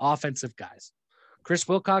offensive guys. Chris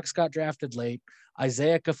Wilcox got drafted late.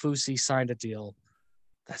 Isaiah Kafusi signed a deal.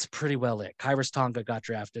 That's pretty well it. Kyrus Tonga got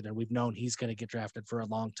drafted, and we've known he's going to get drafted for a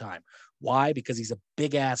long time. Why? Because he's a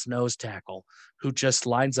big-ass nose tackle who just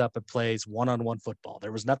lines up and plays one-on-one football.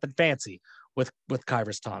 There was nothing fancy with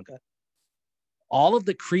Kyrus Tonga. All of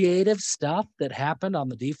the creative stuff that happened on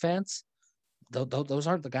the defense, those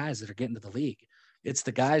aren't the guys that are getting to the league. It's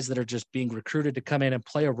the guys that are just being recruited to come in and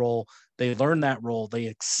play a role. They learn that role. They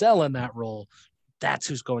excel in that role. That's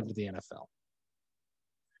who's going to the NFL.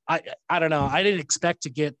 I don't know. I didn't expect to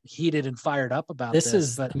get heated and fired up about this. This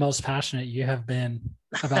is the most passionate you have been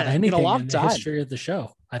about anything in the history of the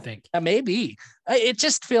show, I think. Maybe. It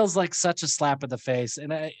just feels like such a slap in the face.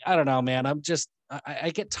 And I don't know, man. I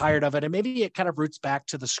get tired of it. And maybe it kind of roots back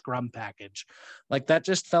to the scrum package. Like that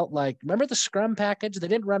just felt like, remember the scrum package? They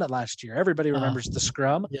didn't run it last year. Everybody remembers the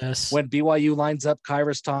scrum. Yes. When BYU lines up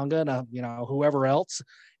Kairos Tonga and, whoever else,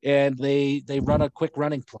 and they run a quick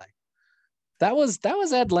running play. That was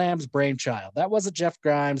Ed Lamb's brainchild. That wasn't Jeff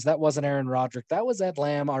Grimes. That wasn't Aaron Roderick. That was Ed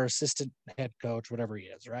Lamb, our assistant head coach, whatever he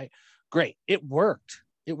is, right? Great. It worked.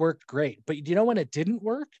 It worked great. But you know when it didn't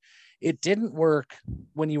work? It didn't work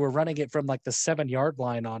when you were running it from like the 7-yard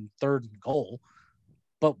line on 3rd and goal.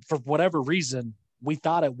 But for whatever reason, we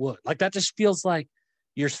thought it would. Like that just feels like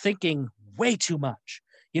you're thinking way too much.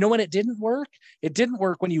 You know when it didn't work? It didn't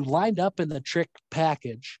work when you lined up in the trick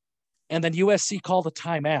package and then USC called a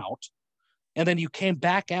timeout. And then you came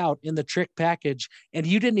back out in the trick package and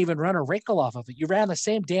you didn't even run a wrinkle off of it. You ran the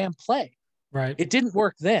same damn play. Right. It didn't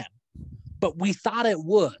work then, but we thought it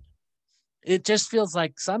would. It just feels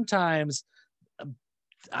like sometimes,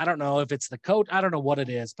 I don't know if it's the coach, I don't know what it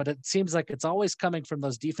is, but it seems like it's always coming from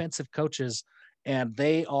those defensive coaches, and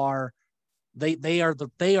they are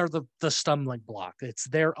the stumbling block. It's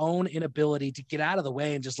their own inability to get out of the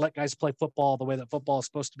way and just let guys play football the way that football is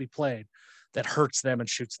supposed to be played that hurts them and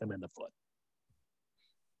shoots them in the foot.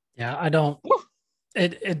 Yeah, I don't.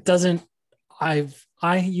 It doesn't.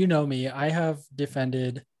 You know me. I have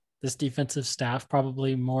defended this defensive staff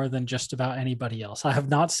probably more than just about anybody else. I have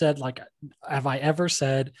not said have I ever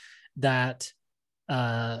said that?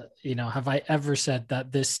 Have I ever said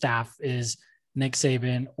that this staff is Nick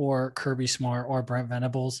Saban or Kirby Smart or Brent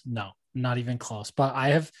Venables? No, not even close. But I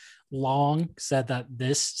have long said that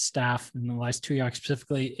this staff, in the last 2 years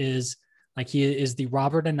specifically, is he is the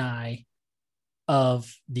Robert and I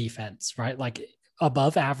of defense, right? Like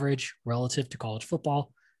above average relative to college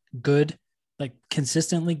football, good, like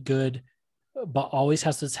consistently good, but always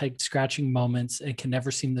has those head scratching moments and can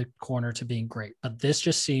never seem the corner to being great. But this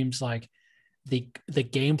just seems like the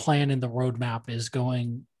game plan and the roadmap is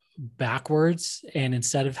going backwards. And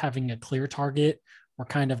instead of having a clear target, we're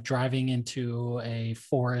kind of driving into a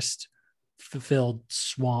forest filled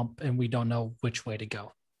swamp and we don't know which way to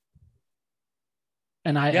go.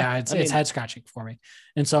 And it's head scratching for me.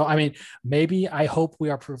 And so, maybe I hope we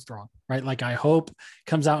are proved wrong, right? Like I hope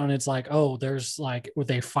comes out and it's like, oh, there's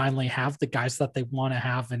they finally have the guys that they want to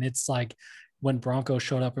have. And it's like when Bronco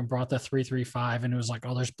showed up and brought the 3-3-5 and it was like,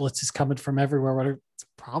 oh, there's blitzes coming from everywhere. It's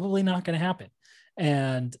probably not going to happen.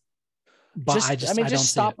 But I don't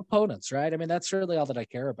stop see it. Opponents, right? That's really all that I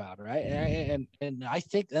care about, right? And I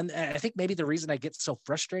think maybe the reason I get so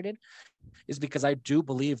frustrated is because I do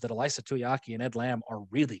believe that Elisa Tuyaki and Ed Lamb are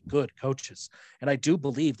really good coaches, and I do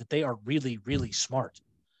believe that they are really, really smart.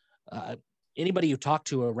 Anybody you talk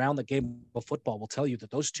to around the game of football will tell you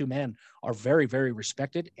that those two men are very, very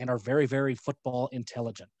respected and are very, very football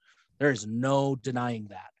intelligent. There is no denying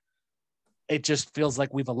that. It just feels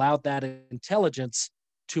like we've allowed that intelligence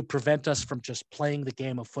to prevent us from just playing the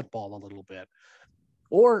game of football a little bit.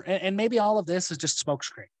 And maybe all of this is just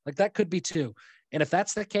smokescreen. Like that could be too. And if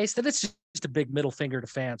that's the case, then it's just a big middle finger to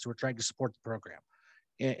fans who are trying to support the program.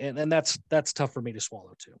 And that's tough for me to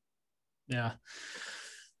swallow too. Yeah.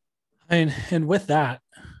 And with that,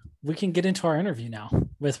 we can get into our interview now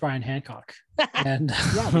with Ryan Hancock. And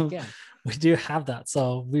yeah, we can. We do have that.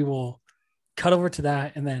 So we will cut over to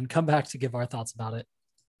that and then come back to give our thoughts about it.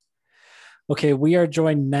 Okay, we are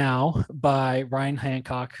joined now by Ryan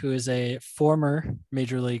Hancock, who is a former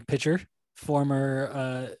Major League pitcher.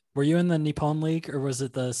 Were you in the Nippon League or was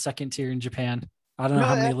it the second tier in Japan? I don't know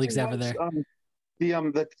how many leagues ever there.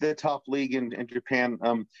 The top league in Japan.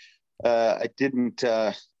 I didn't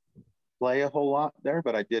play a whole lot there,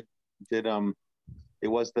 but I did. It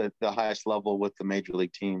was the highest level with the major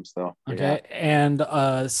league teams, though. Okay, yeah.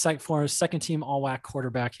 And for second team all-WAC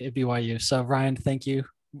quarterback at BYU. So Ryan, thank you.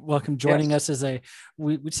 Welcome joining us as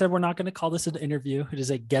we said we're not going to call this an interview. It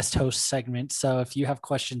is a guest host segment. So if you have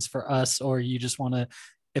questions for us or you just want to,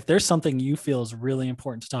 if there's something you feel is really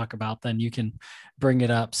important to talk about, then you can bring it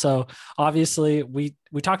up. So obviously we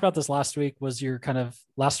talked about this last week.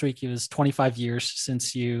 Last week it was 25 years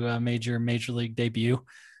since you made your major league debut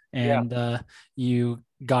and you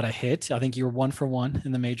got a hit. I think you were 1 for 1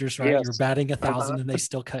 in the majors, right? Yes. You were batting 1,000 and they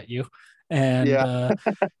still cut you. And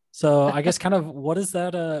so I guess kind of what has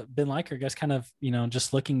that been like? Or I guess kind of,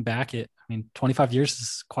 just looking back at, 25 years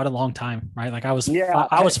is quite a long time, right? Like I was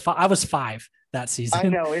 5 that season. I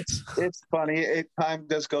know it's funny. Time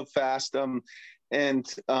does go fast. And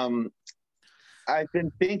I've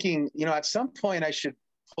been thinking, at some point I should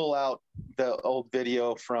pull out the old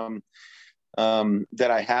video from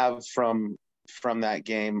that I have from that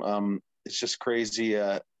game. It's just crazy.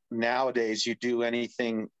 Nowadays you do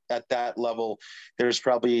anything at that level, there's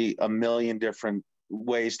probably a million different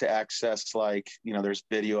ways to access, like, there's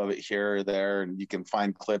video of it here or there, and you can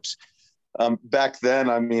find clips. Back then,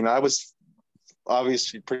 I mean, I was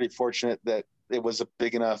obviously pretty fortunate that it was a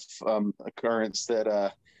big enough occurrence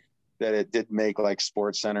that it did make like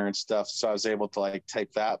Sports Center and stuff, so I was able to like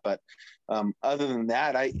tape that. But other than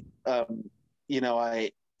that,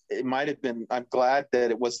 it might have been, I'm glad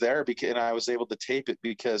that it was there, because, and I was able to tape it,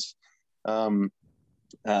 because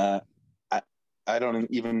I don't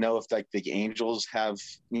even know if like the Angels have,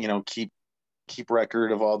 keep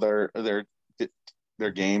record of all their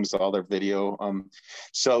games, all their video.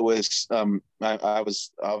 So it was, I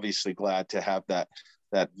was obviously glad to have that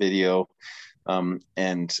video.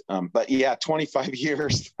 But yeah, 25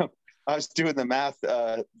 years, I was doing the math,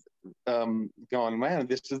 going, man,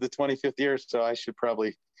 this is the 25th year, so I should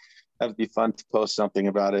probably have to be fun to post something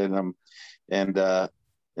about it. It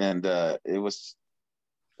was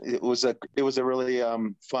a really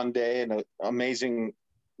fun day, and an amazing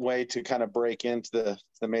way to kind of break into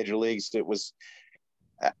the major leagues. It was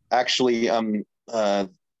actually it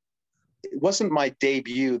wasn't my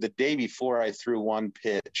debut. The day before, I threw one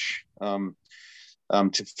pitch to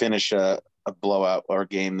finish a blowout or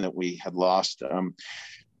game that we had lost. So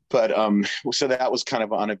that was kind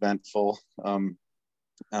of uneventful.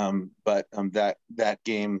 But that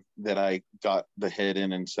game that I got the hit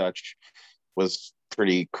in and such was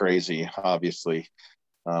pretty crazy, obviously.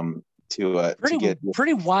 To get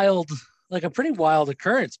pretty wild, like a pretty wild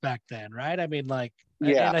occurrence back then, right? I mean, like,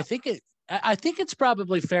 yeah. And I think it's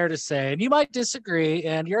probably fair to say, and you might disagree,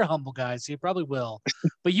 and you're a humble guy, so you probably will,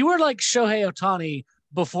 but you were like Shohei Ohtani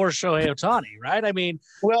before Shohei Ohtani, right? I mean,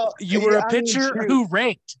 well, you were a pitcher who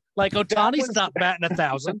ranked. Like, Ohtani's not batting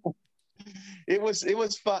 1,000. It was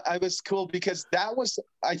fun. I was cool because I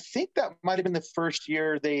think that might have been the first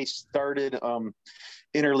year they started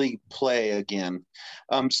interleague play again.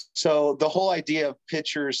 So the whole idea of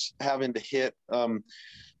pitchers having to hit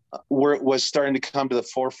was starting to come to the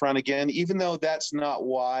forefront again, even though that's not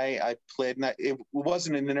why I played. It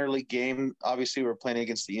wasn't an interleague game. Obviously, we were playing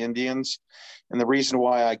against the Indians. And the reason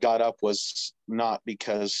why I got up was not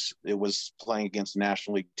because it was playing against a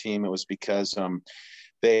National League team. It was because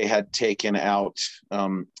they had taken out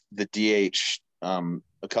the DH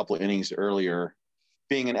a couple of innings earlier.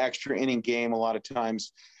 Being an extra inning game, a lot of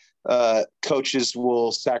times coaches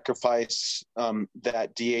will sacrifice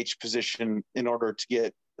that DH position in order to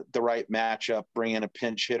get the right matchup, bring in a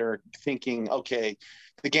pinch hitter, thinking, okay,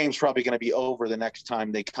 the game's probably going to be over the next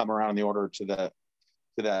time they come around the order to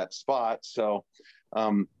that spot. So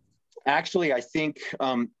actually, I think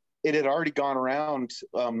it had already gone around.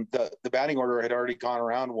 The batting order had already gone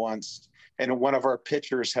around once, and one of our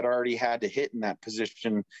pitchers had already had to hit in that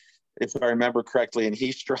position, if I remember correctly, and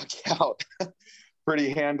he struck out pretty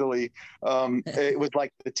handily. It was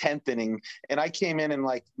like the 10th inning, and I came in and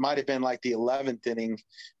might have been like the 11th inning,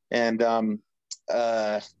 and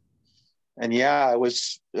yeah, it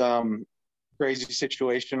was crazy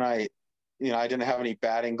situation. I didn't have any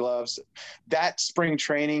batting gloves. That spring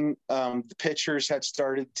training, the pitchers had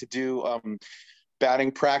started to do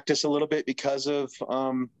batting practice a little bit because of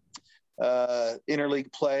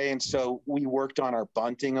interleague play, and so we worked on our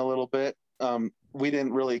bunting a little bit. We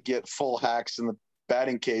didn't really get full hacks in the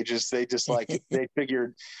batting cages. They just they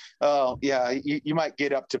figured, oh yeah, you might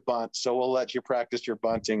get up to bunt, so we'll let you practice your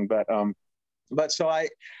bunting. But so I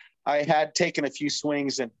had taken a few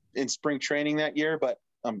swings in spring training that year, but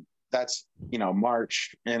that's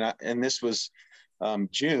March, and this was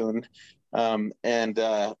June,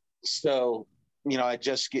 so I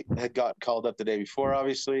just had got called up the day before.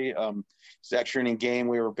 Obviously, it's extra inning game.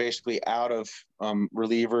 We were basically out of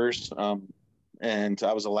relievers, and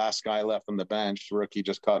I was the last guy left on the bench. The rookie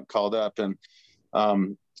just got called up, and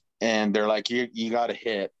they're like, "You got to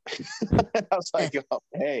hit." I was like, "Oh,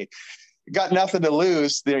 hey, got nothing to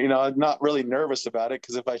lose." I'm not really nervous about it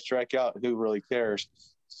because if I strike out, who really cares?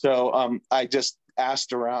 So I just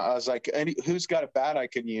asked around. I was like, "Who's got a bat I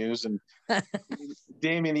can use?" And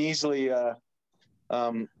Damien Easley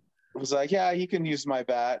was like, "Yeah, you can use my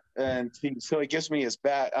bat." And so he gives me his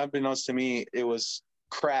bat. Unbeknownst to me, it was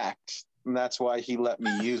cracked, and that's why he let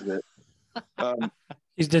me use it.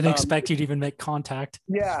 He didn't expect you to even make contact.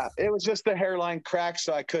 Yeah, it was just the hairline crack,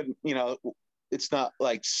 so I couldn't, it's not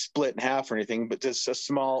like split in half or anything, but just a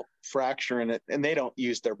small fracture in it, and they don't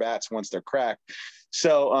use their bats once they're cracked.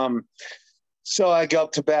 So I go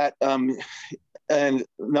up to bat, and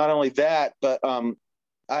not only that, but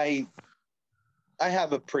I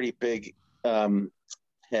have a pretty big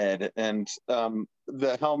head, and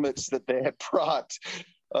the helmets that they had brought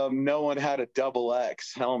no one had a double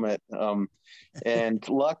X helmet. And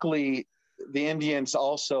luckily, the Indians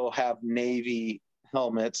also have Navy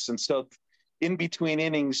helmets. And so in between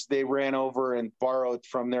innings, they ran over and borrowed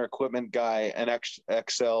from their equipment guy an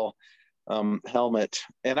XL helmet.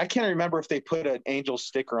 And I can't remember if they put an Angel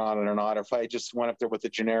sticker on it or not, or if I just went up there with a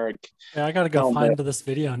generic. Yeah, I got to go helmet. find this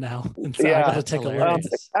video now. Yeah, I got to take a look.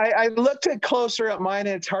 I looked at closer at mine,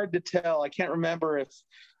 and it's hard to tell. I can't remember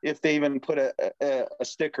if they even put a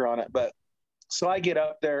sticker on it. But so I get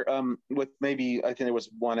up there with maybe, I think there was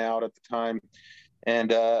one out at the time,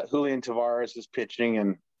 and Julian Tavares is pitching,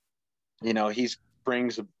 and he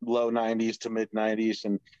brings low 90s to mid 90s,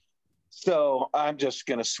 and so I'm just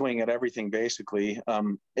going to swing at everything basically.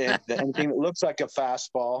 Anything that looks like a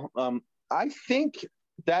fastball. I think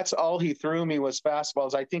that's all he threw me was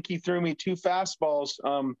fastballs. I think he threw me 2 fastballs,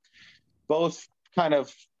 both kind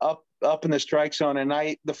of up in the strike zone.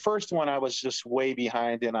 And the first one I was just way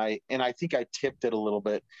behind, and I think I tipped it a little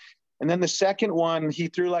bit. And then the second one he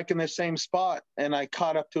threw like in the same spot, and I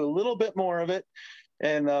caught up to a little bit more of it,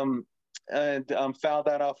 and fouled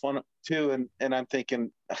that off one too. And I'm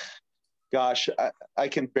thinking, gosh, I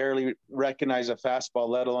can barely recognize a fastball,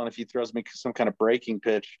 let alone if he throws me some kind of breaking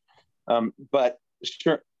pitch. But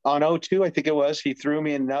sure, on 0-2, I think it was, he threw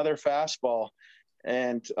me another fastball,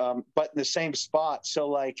 and but in the same spot. So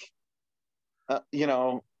like,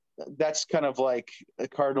 that's kind of like a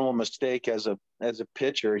cardinal mistake as a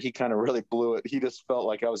pitcher. He kind of really blew it. He just felt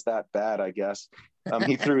like I was that bad, I guess.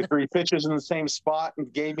 He threw 3 pitches in the same spot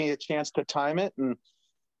and gave me a chance to time it, and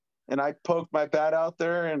I poked my bat out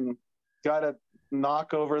there and got a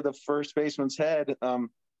knock over the first baseman's head.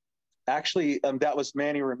 Actually, that was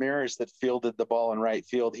Manny Ramirez that fielded the ball in right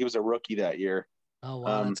field. He was a rookie that year. Oh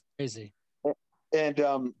wow, that's crazy. And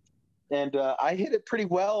I hit it pretty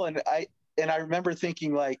well, and I remember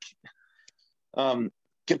thinking like,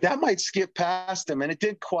 that might skip past him, and it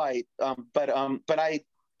didn't quite. But I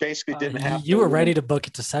basically didn't have. You were ready to book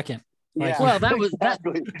it to second. Yeah. Well, that was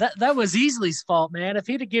that was Easley's fault, man. If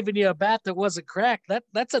he'd have given you a bat that wasn't cracked,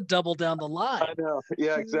 that's a double down the line. I know.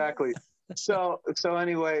 Yeah, exactly. So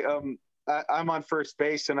anyway, I'm on first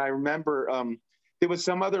base, and I remember there was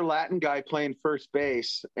some other Latin guy playing first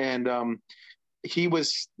base, and he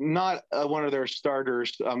was not one of their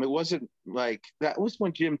starters. It wasn't like that. Was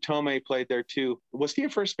when Jim Tomei played there too. Was he a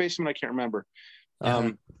first baseman? I can't remember.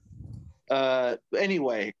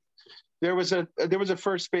 Anyway, there was a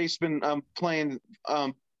first baseman playing,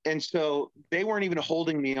 and so they weren't even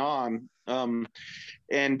holding me on, and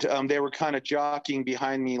they were kind of jockeying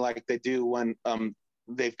behind me like they do when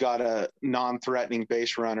they've got a non-threatening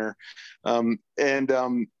base runner,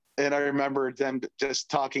 and I remember them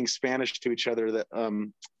just talking Spanish to each other. That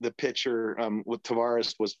the pitcher with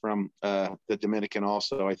Tavares was from the Dominican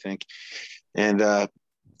also, I think, and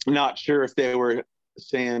not sure if they were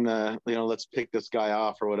saying, let's pick this guy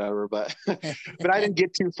off or whatever, but but I didn't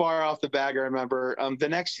get too far off the bag. I remember the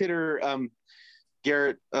next hitter,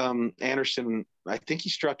 Garrett Anderson, I think he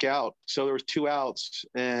struck out, so there was 2 outs,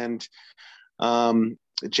 and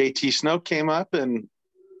JT Snow came up and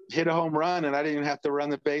hit a home run, and I didn't even have to run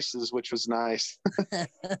the bases, which was nice.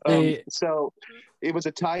 So it was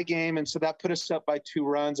a tie game, and so that put us up by 2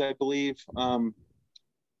 runs, I believe.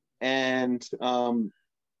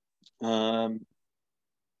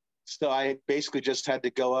 So I basically just had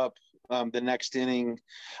to go up the next inning.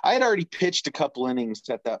 I had already pitched a couple innings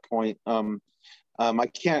at that point. I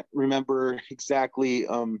can't remember exactly.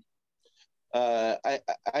 I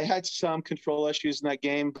had some control issues in that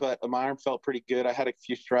game, but my arm felt pretty good. I had a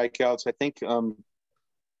few strikeouts. I think I'm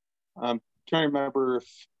trying to remember if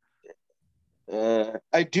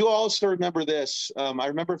I do also remember this. I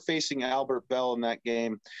remember facing Albert Bell in that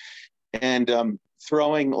game and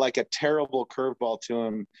throwing like a terrible curveball to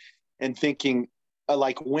him and thinking,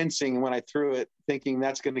 like wincing when I threw it, thinking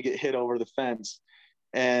that's going to get hit over the fence.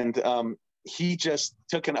 And he just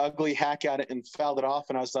took an ugly hack at it and fouled it off.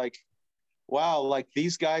 And I was like, wow, like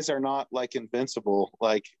these guys are not like invincible.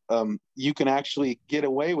 Like you can actually get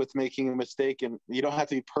away with making a mistake and you don't have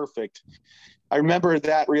to be perfect. I remember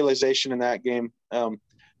that realization in that game.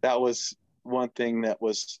 That was one thing that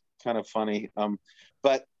was kind of funny.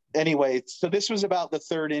 But anyway, so this was about the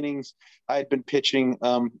 3rd innings. I had been pitching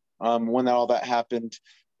when all that happened.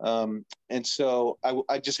 And so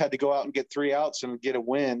I just had to go out and get 3 outs and get a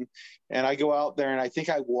win. And I go out there and I think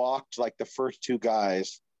I walked like the first 2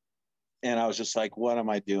 guys. And I was just like, what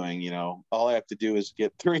am I doing? All I have to do is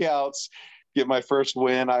get 3 outs, get my first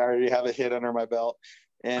win. I already have a hit under my belt.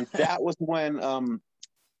 And that was when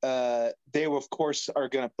they, of course, are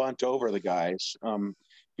going to bunt over the guys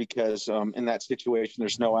because in that situation,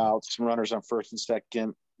 there's no outs, runners on first and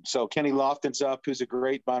second. So Kenny Lofton's up, who's a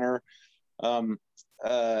great bunter.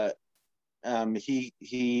 He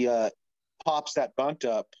pops that bunt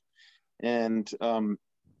up, and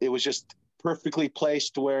it was just perfectly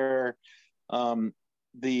placed where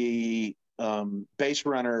the base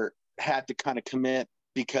runner had to kind of commit,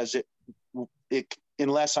 because it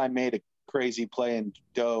unless I made a crazy play and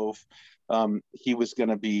dove, he was going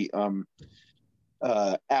to be out.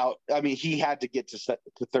 I mean, he had to get to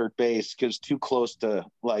third base because too close to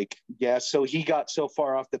so he got so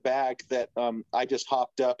far off the bag that I just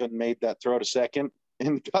hopped up and made that throw to second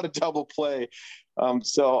and got a double play.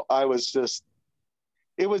 So I was just,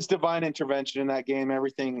 it was divine intervention in that game.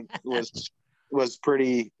 Everything was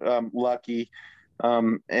pretty lucky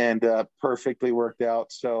and perfectly worked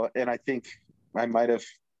out. So, and I think I might have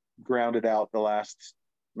grounded out the last,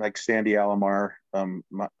 like Sandy Alomar,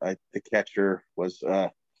 the catcher was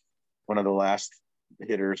one of the last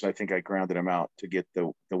hitters. I think I grounded him out to get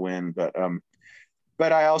the win.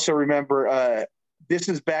 But I also remember this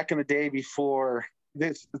is back in the day before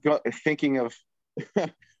this. Thinking of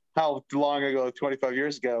how long ago, 25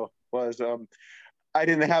 years ago, was I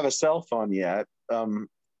didn't have a cell phone yet,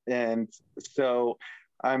 and so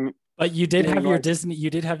I'm. But you did have your Disney. You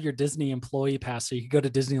did have your Disney employee pass, so you could go to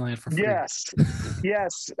Disneyland for free.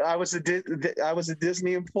 Yes. I was a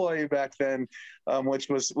Disney employee back then, which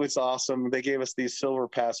was awesome. They gave us these silver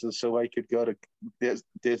passes so I could go to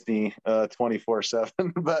Disney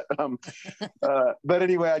 24/7. But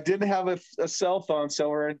anyway, I didn't have a cell phone, so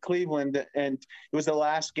we're in Cleveland, and it was the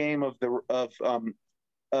last game of the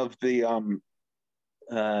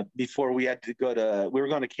before we had to we were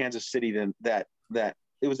going to Kansas City. Then that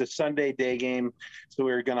it was a Sunday day game, so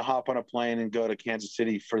we were going to hop on a plane and go to Kansas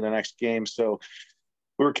City for the next game. So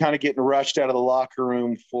we were kind of getting rushed out of the locker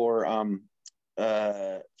room for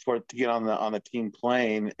to get on the team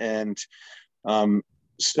plane, and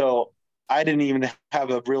so I didn't even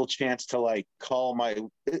have a real chance to call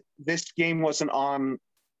this game wasn't on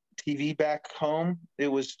TV back home.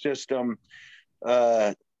 It was just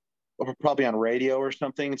probably on radio or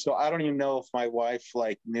something. So I don't even know if my wife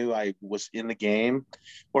knew I was in the game,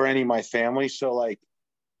 or any of my family. So I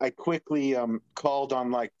quickly called on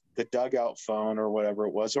the dugout phone or whatever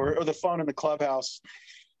it was, or the phone in the clubhouse,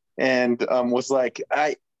 and was like,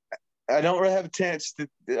 I don't really have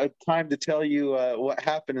time to tell you what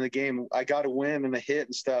happened in the game. I got a win and a hit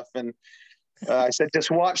and stuff. And I said, just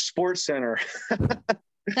watch Sports Center.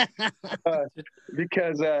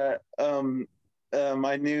 Because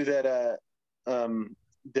I knew that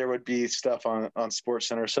there would be stuff on Sports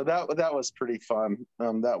Center, so that was pretty fun.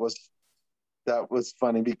 That was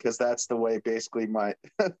funny because that's the way basically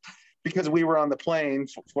because we were on the plane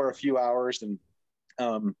for a few hours, and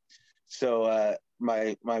so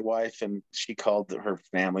my wife, and she called her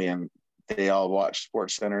family, and they all watched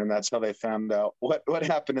Sports Center, and that's how they found out what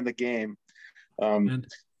happened in the game. And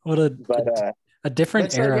what a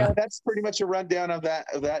different era. Yeah, that's pretty much a rundown of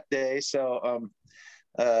that day. So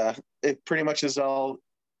it pretty much is all,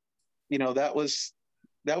 that was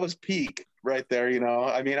peak right there.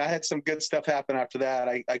 I mean, I had some good stuff happen after that.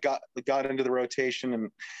 I got into the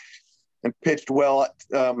rotation and pitched well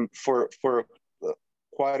for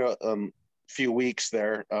quite a few weeks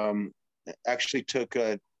there. Actually took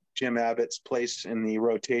Jim Abbott's place in the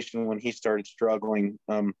rotation when he started struggling,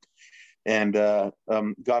 and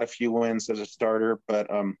got a few wins as a starter, but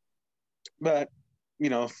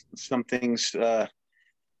some things, I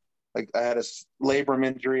had a labrum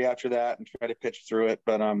injury after that and tried to pitch through it,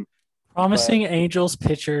 but promising Angels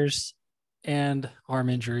pitchers and arm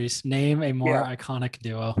injuries. Name a more iconic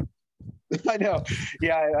duo. I know.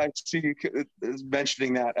 Yeah, I see you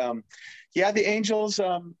mentioning that. The Angels.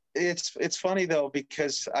 It's funny though,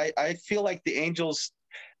 because I feel like the Angels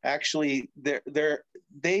actually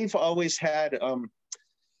they've always had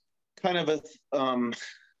kind of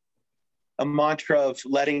a mantra of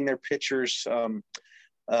letting their pitchers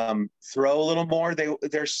throw a little more.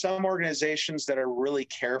 There's some organizations that are really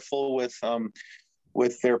careful with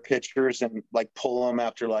their pitchers and pull them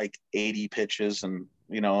after 80 pitches, and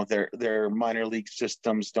their minor league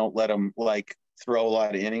systems don't let them throw a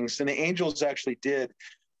lot of innings. And the Angels actually did,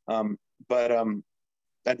 but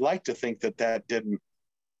I'd like to think that didn't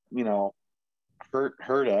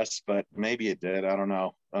hurt us, but maybe it did. I don't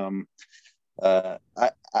know.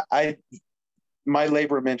 My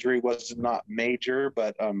labrum injury was not major,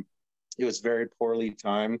 but it was very poorly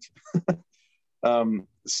timed.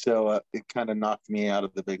 So it kind of knocked me out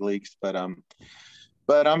of the big leagues, but I'm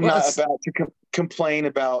not about to complain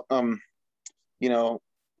about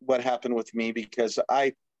what happened with me, because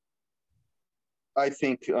I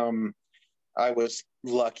think I was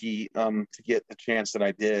lucky to get the chance that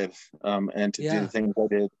I did and to do the things I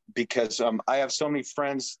did, because I have so many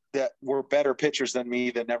friends that were better pitchers than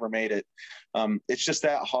me that never made it. It's just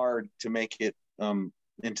that hard to make it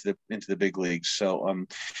into the big leagues. So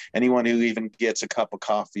anyone who even gets a cup of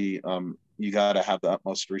coffee, you got to have the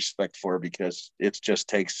utmost respect for, because it just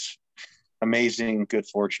takes amazing good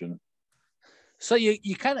fortune. So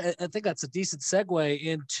you kind of, I think that's a decent segue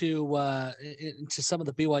into some of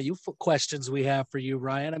the BYU questions we have for you,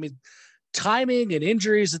 Ryan. I mean, timing and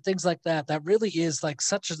injuries and things like that, that really is like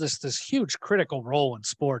such this huge critical role in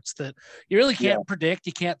sports that you really can't predict.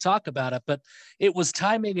 You can't talk about it, but it was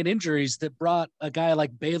timing and injuries that brought a guy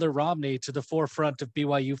like Baylor Romney to the forefront of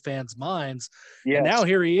BYU fans' minds. Yes. And now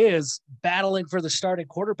here he is battling for the starting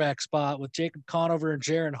quarterback spot with Jacob Conover and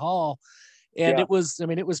Jaron Hall. And it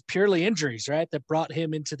was purely injuries, right, that brought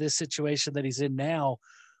him into this situation that he's in now.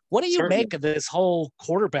 What do you make of this whole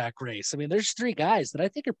quarterback race? I mean, there's three guys that I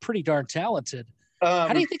think are pretty darn talented.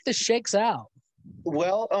 How do you think this shakes out?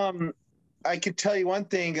 Well, I could tell you one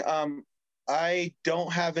thing. I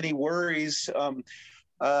don't have any worries.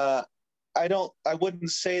 I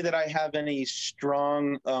wouldn't say that I have any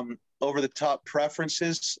strong over-the-top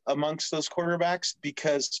preferences amongst those quarterbacks,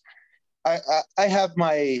 because I have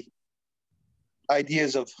my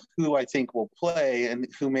ideas of who I think will play and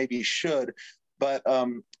who maybe should. But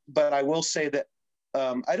I will say that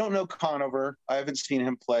I don't know Conover. I haven't seen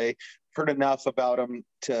him play. Heard enough about him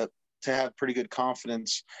to have pretty good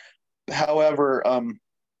confidence. However,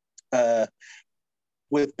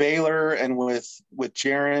 with Baylor and with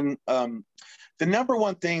Jaron, the number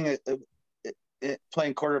one thing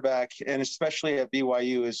playing quarterback, and especially at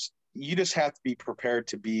BYU, is you just have to be prepared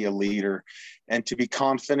to be a leader and to be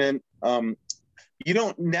confident. You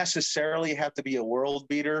don't necessarily have to be a world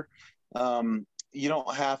beater. You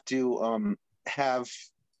don't have to have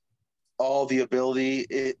all the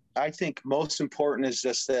ability. I think most important is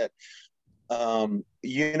just that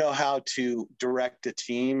you know how to direct a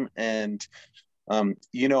team, and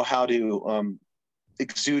you know how to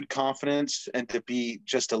exude confidence and to be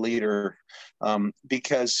just a leader,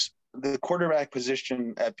 because the quarterback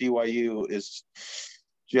position at BYU is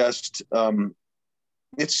just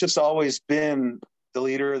it's just always been the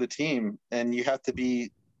leader of the team, and you have to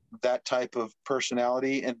be that type of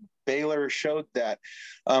personality. And Baylor showed that.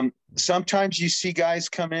 Sometimes you see guys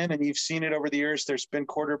come in, and you've seen it over the years. There's been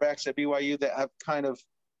quarterbacks at BYU that have kind of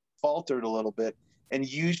faltered a little bit. And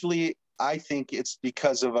usually I think it's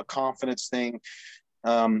because of a confidence thing.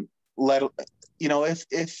 If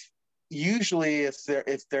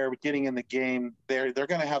they're getting in the game, they're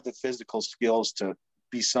going to have the physical skills to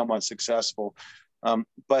be somewhat successful.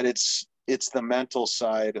 But it's the mental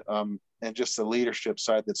side and just the leadership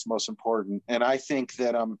side that's most important. And I think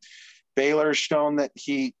that Baylor's shown that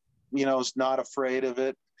he, is not afraid of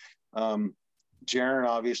it. Jaron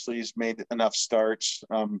obviously has made enough starts.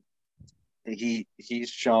 He's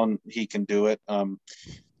shown he can do it.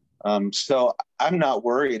 So I'm not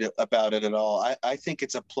worried about it at all. I think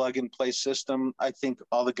it's a plug and play system. I think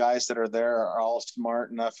all the guys that are there are all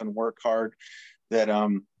smart enough and work hard that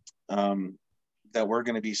that we're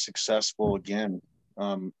going to be successful again.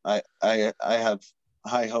 I have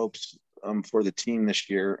high hopes for the team this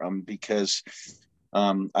year because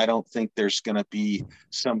I don't think there's going to be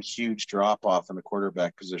some huge drop off in the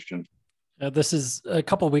quarterback position. This is a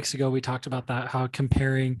couple of weeks ago. We talked about that, how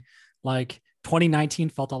comparing like 2019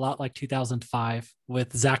 felt a lot like 2005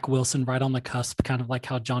 with Zach Wilson right on the cusp, kind of like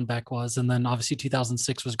how John Beck was. And then obviously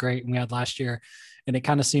 2006 was great, and we had last year. And it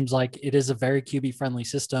kind of seems like it is a very QB friendly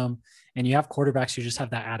system. And you have quarterbacks who just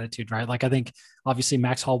have that attitude, right? Like I think obviously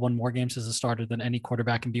Max Hall won more games as a starter than any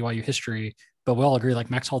quarterback in BYU history, but we all agree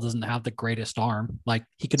like Max Hall doesn't have the greatest arm. Like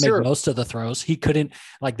he could make most of the throws. He couldn't,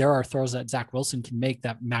 like there are throws that Zach Wilson can make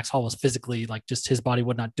that Max Hall was physically like just his body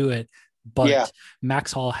would not do it. But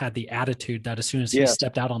Max Hall had the attitude that as soon as he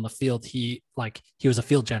stepped out on the field, he was a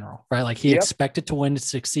field general, right? Like he expected to win, to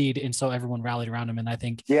succeed. And so everyone rallied around him. And I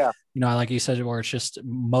think, like you said, or it's just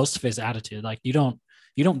most of his attitude. Like you don't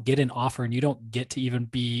get an offer and you don't get to even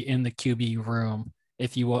be in the QB room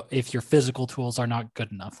if your physical tools are not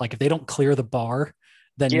good enough. Like if they don't clear the bar,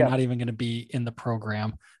 then you're not even going to be in the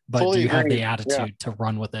program, but fully do you have the attitude to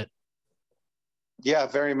run with it? Yeah,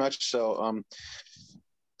 very much so.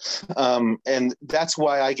 And that's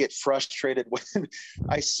why I get frustrated when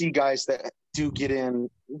I see guys that do get in,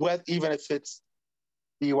 even if it's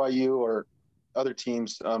BYU or other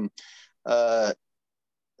teams.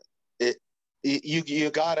 You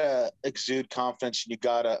gotta exude confidence. You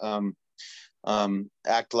gotta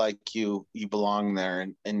act like you belong there,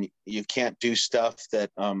 and you can't do stuff that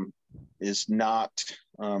not.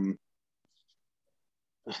 I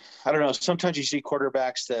don't know. Sometimes you see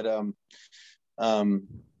quarterbacks that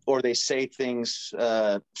or they say things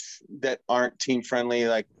that aren't team friendly,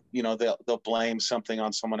 like, you know, they'll blame something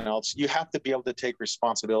on someone else. You have to be able to take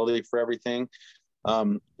responsibility for everything. I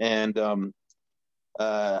don't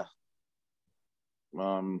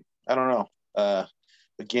know.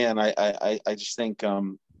 Again, I just think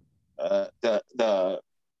the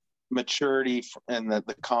maturity and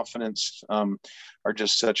the confidence are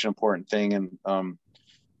just such an important thing.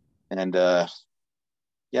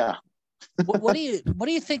 Yeah. What do you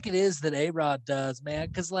think it is that A-Rod does, man?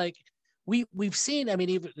 Because like we've seen, I mean,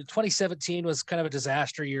 even 2017 was kind of a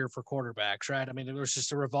disaster year for quarterbacks, right? I mean, it was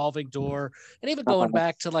just a revolving door, and even going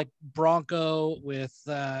back to like Bronco with,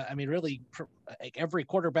 I mean, really like every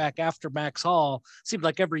quarterback after Max Hall seemed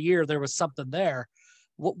like every year there was something there.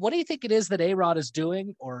 What do you think it is that A-Rod is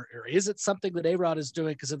doing, or is it something that A-Rod is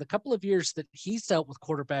doing? Because in the couple of years that he's dealt with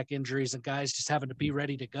quarterback injuries and guys just having to be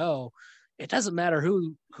ready to go, it doesn't matter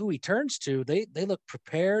who he turns to. They look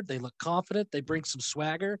prepared. They look confident. They bring some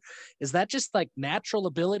swagger. Is that just like natural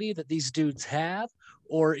ability that these dudes have,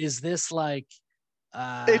 or is this like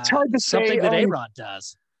it's hard to something say, that A-Rod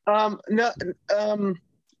does? No.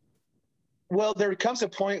 Well, there comes a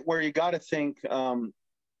point where you got to think a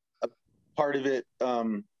part of it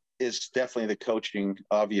is definitely the coaching.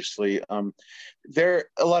 Obviously, there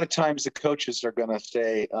a lot of times the coaches are going to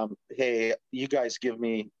say, "Hey, you guys give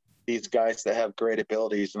me these guys that have great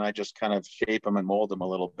abilities, and I just kind of shape them and mold them a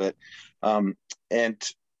little bit." And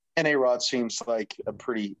A-Rod seems like a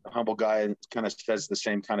pretty humble guy and kind of says the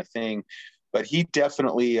same kind of thing, but he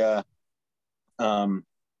definitely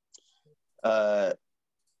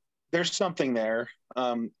there's something there.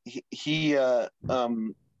 He has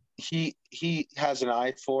an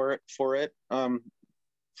eye for it,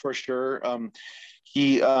 for sure.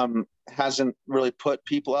 He hasn't really put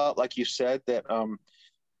people out, like you said,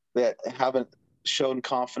 that haven't shown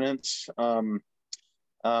confidence. You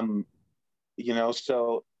know,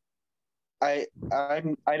 so I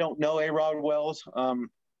don't know A-Rod well.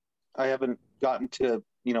 I haven't gotten to,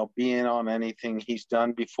 you know, be in on anything he's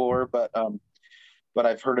done before, but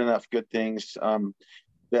I've heard enough good things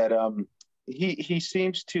that he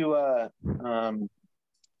seems to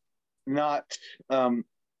not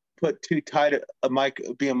put too tight be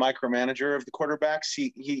a micromanager of the quarterbacks.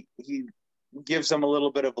 He gives them a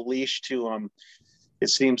little bit of a leash to it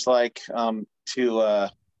seems like to I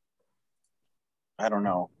don't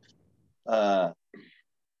know.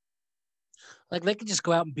 Like they can just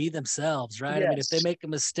go out and be themselves, right? Yes. I mean, if they make a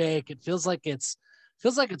mistake, it feels like it's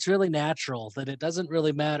really natural, that it doesn't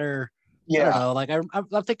really matter. Yeah. I don't know. Like I'm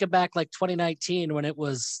thinking back like 2019 when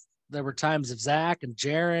there were times of Zach and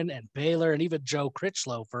Jaron and Baylor and even Joe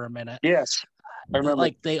Critchlow for a minute. Yes. I remember.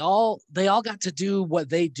 Like they all got to do what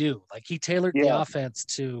they do. Like he tailored the Yeah. offense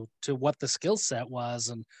to what the skill set was,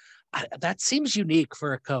 and that seems unique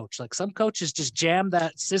for a coach. Like some coaches just jam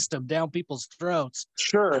that system down people's throats.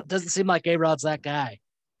 Sure. It doesn't seem like A-Rod's that guy.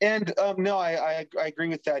 And no, I agree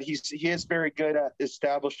with that. He is very good at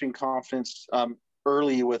establishing confidence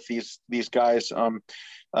early with these guys.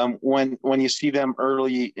 When you see them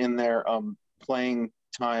early in their playing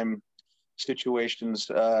time situations,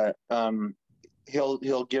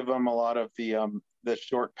 he'll give them a lot of the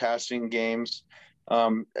short passing games.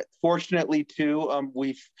 Fortunately, too,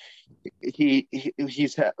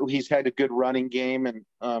 he's had a good running game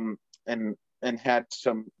and had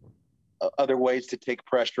some other ways to take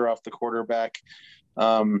pressure off the quarterback.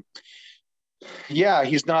 Yeah,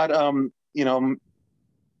 he's not you know,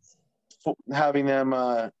 having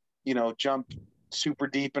them you know, jump super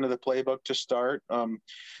deep into the playbook to start.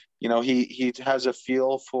 You know, he has a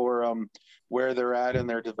feel for where they're at in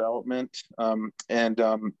their development, and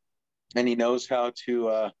he knows how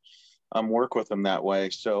to work with them that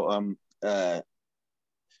way. So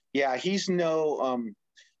yeah, he's no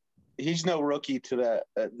rookie to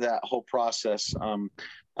that whole process.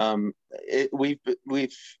 We've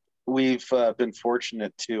been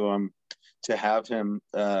fortunate to have him,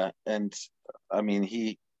 and I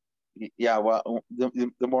mean yeah. Well,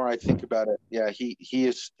 the more I think about it, yeah, he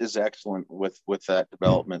is excellent with that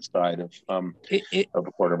development side of a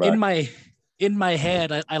quarterback. In my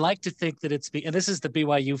head, I like to think that and this is the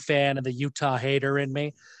BYU fan and the Utah hater in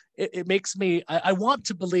me. It makes me, I want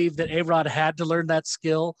to believe that A-Rod had to learn that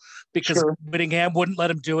skill because Sure. Whittingham wouldn't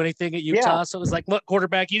let him do anything at Utah. Yeah. So it was like, look,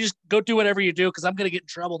 quarterback, you just go do whatever you do because I'm going to get in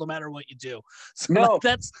trouble no matter what you do. So No,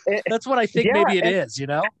 like, that's what I think maybe it is, you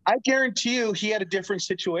know? I guarantee you he had a different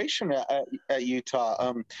situation at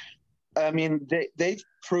Utah. I mean, they've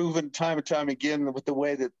proven time and time again with the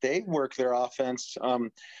way that they work their offense,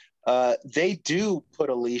 they do put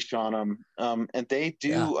a leash on them, and they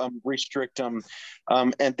do restrict them,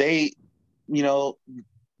 and they, you know,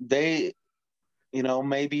 they,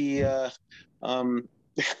 maybe, I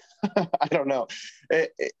don't know.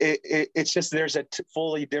 It's just there's a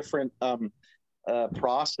fully different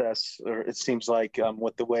process, or it seems like,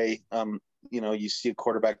 with the way you see a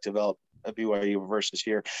quarterback develop at BYU versus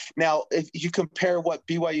here. Now, if you compare what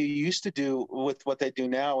BYU used to do with what they do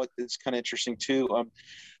now, it's kind of interesting too.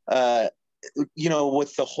 With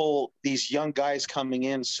these young guys coming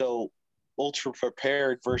in so ultra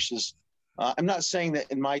prepared versus, I'm not saying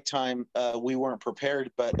that in my time we weren't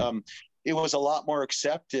prepared, but it was a lot more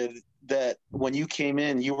accepted that when you came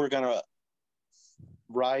in, you were going to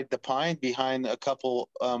ride the pine behind a couple,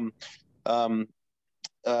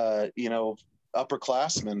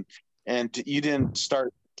 upperclassmen, and you didn't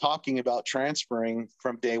start talking about transferring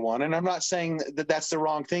from day one. And I'm not saying that that's the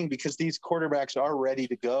wrong thing, because these quarterbacks are ready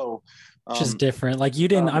to go. Which is different. Like you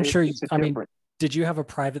didn't, I'm sure, did you have a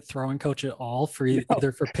private throwing coach at all for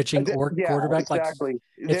either for pitching or quarterback? Exactly.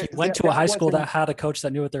 Like if you went to a high school that had a coach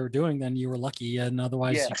that knew what they were doing, then you were lucky. And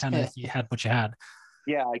otherwise you had what you had.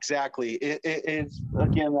 Yeah, exactly. It's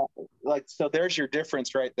again, like, so there's your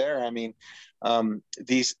difference right there. I mean,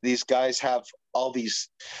 these guys have all these,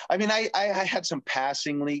 I mean, I had some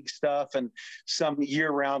passing league stuff and some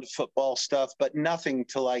year-round football stuff, but nothing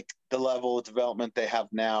to like the level of development they have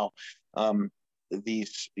now.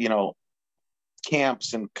 These,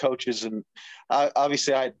 camps and coaches, and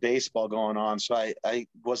obviously I had baseball going on, so I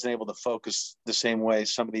wasn't able to focus the same way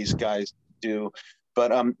some of these guys do.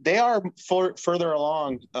 But they are further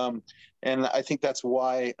along, and I think that's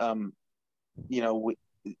why you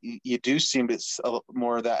do seem to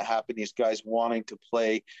more of that happen. These guys wanting to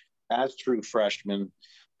play as true freshmen,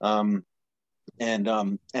 and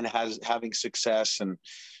having success, and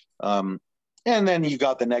then you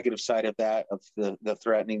got the negative side of that, of the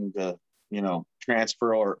threatening to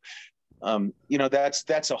transfer, or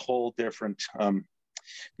that's a whole different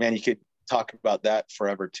man. You could talk about that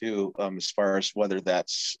forever too, as far as whether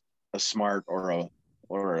that's a smart or a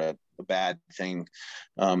bad thing,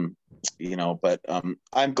 but I'm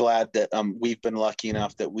glad that we've been lucky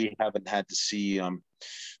enough that we haven't had to see a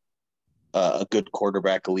good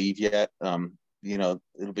quarterback leave yet.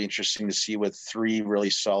 It'll be interesting to see with 3 really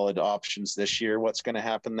solid options this year what's going to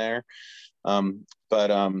happen there.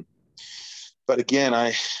 But again,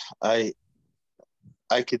 I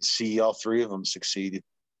could see all 3 of them succeed,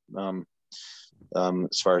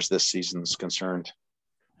 as far as this season is concerned.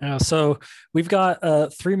 Yeah, so we've got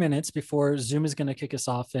 3 minutes before Zoom is going to kick us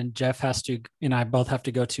off, and Jeff and I both have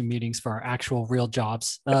to go to meetings for our actual real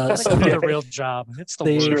jobs. So the real job, it's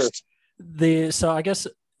the worst. So I guess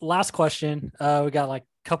last question. We got like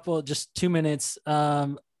just 2 minutes.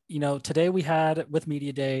 Today we had with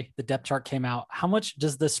Media Day, the depth chart came out. How much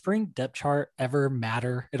does the spring depth chart ever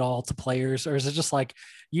matter at all to players? Or is it just like,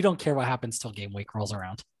 you don't care what happens till game week rolls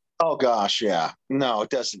around? Oh gosh. Yeah, no, it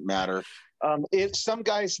doesn't matter. Some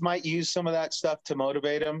guys might use some of that stuff to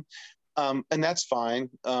motivate them. And that's fine.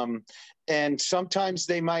 And sometimes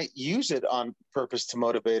they might use it on purpose to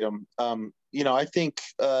motivate them. I think,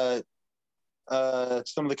 some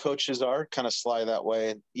of the coaches are kind of sly that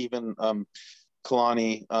way. Even,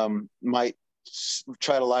 Kalani might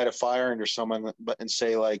try to light a fire under someone, and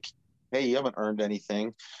say like, "Hey, you haven't earned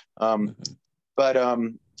anything." But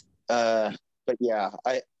yeah,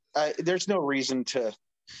 I there's no reason to.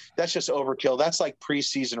 That's just overkill. That's like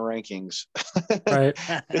preseason rankings. Right.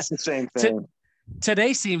 It's the same thing.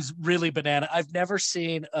 Today seems really banana. I've never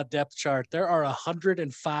seen a depth chart. There are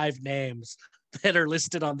 105 names that are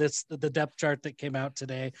listed on the depth chart that came out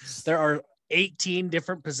today. There are 18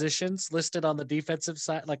 different positions listed on the defensive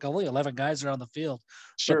side. Like only 11 guys are on the field,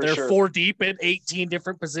 but they're 4 deep in 18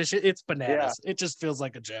 different positions. It's bananas. Yeah. It just feels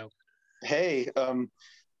like a joke. Hey,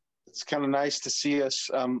 it's kind of nice to see us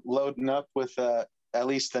loading up with at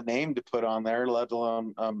least the name to put on there, let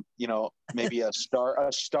alone maybe a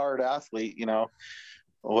starred athlete,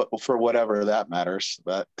 for whatever that matters.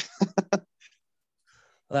 But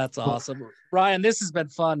that's awesome, Ryan. This has been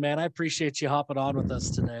fun, man. I appreciate you hopping on with us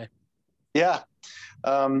today. Yeah.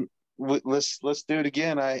 Let's do it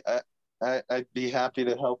again. I'd be happy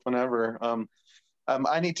to help whenever.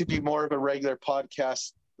 I need to be more of a regular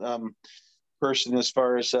podcast person, as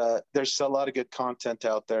far as there's a lot of good content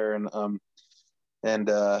out there, and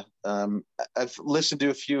I've listened to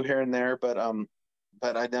a few here and there, but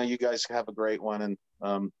I know you guys have a great one,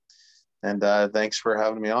 and thanks for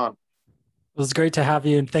having me on. It was great to have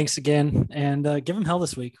you, and thanks again, and give them hell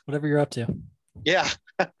this week, whatever you're up to. Yeah.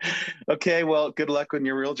 Okay. Well, good luck on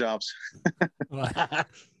your real jobs.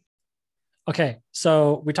 Okay,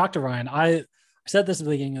 so we talked to Ryan. I said this at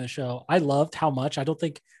the beginning of the show. I loved how much. I don't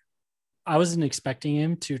think I wasn't expecting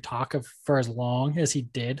him to talk for as long as he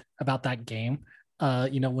did about that game.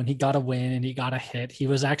 When he got a win and he got a hit, he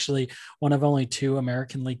was actually one of only two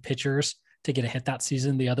American League pitchers to get a hit that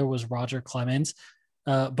season. The other was Roger Clemens.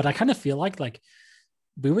 But I kind of feel like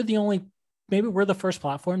we were the only, maybe we're the first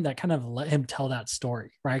platform that kind of let him tell that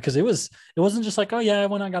story, right? Because it wasn't just like, oh yeah,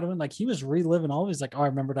 when I got a win, like he was reliving all of his, like, oh, I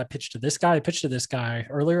remembered I pitched to this guy, I pitched to this guy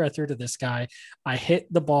earlier, I threw to this guy, I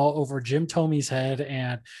hit the ball over Jim Tomey's head,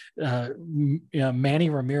 and Manny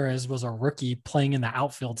Ramirez was a rookie playing in the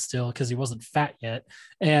outfield still because he wasn't fat yet,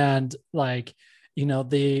 and like,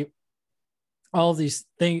 the all these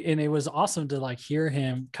things, and it was awesome to like hear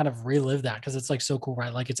him kind of relive that because it's like so cool,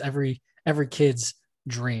 right? Like it's every kid's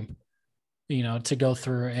dream, to go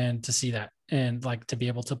through and to see that and like to be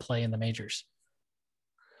able to play in the majors.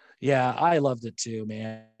 Yeah, I loved it too,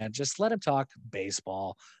 man. Just let him talk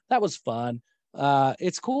baseball. That was fun.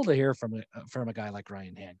 It's cool to hear from a guy like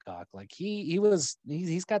Ryan Hancock. Like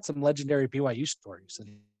he's got some legendary BYU stories that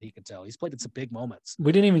he can tell. He's played in some big moments.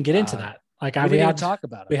 We didn't even get into that. Like we didn't even talk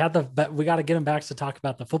about it. We got to get him back to talk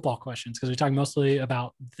about the football questions because we talked mostly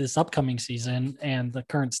about this upcoming season and the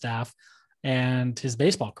current staff and his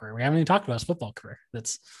baseball career. We haven't even talked about his football career.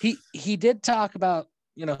 He did talk about,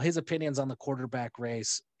 his opinions on the quarterback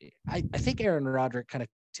race. I think Aaron Roderick kind of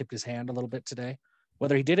tipped his hand a little bit today,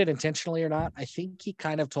 whether he did it intentionally or not. I think he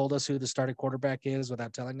kind of told us who the starting quarterback is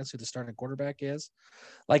without telling us who the starting quarterback is.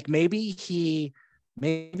 Like maybe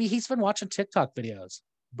he's been watching TikTok videos,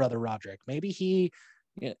 brother Roderick. Maybe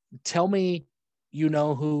tell me,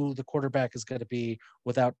 who the quarterback is going to be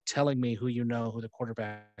without telling me who the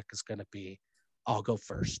quarterback is going to be. I'll go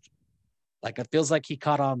first. Like it feels like he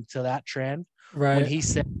caught on to that trend when he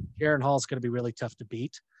said Jaron Hall is going to be really tough to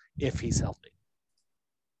beat if he's healthy.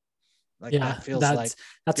 Like that feels like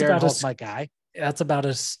that's Jaron Hall's my guy. That's about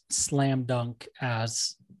as slam dunk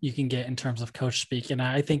as you can get in terms of coach speak. And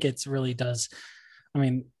I think it's really does. I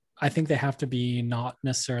mean, I think they have to be not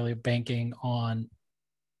necessarily banking on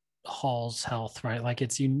Hall's health, right? Like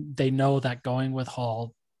they know that going with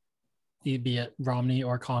Hall, be it Romney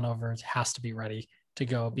or Conover, has to be ready to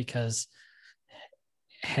go because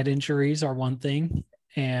head injuries are one thing,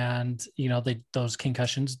 and those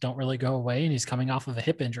concussions don't really go away, and he's coming off of a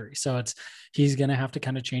hip injury, so he's going to have to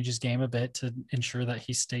kind of change his game a bit to ensure that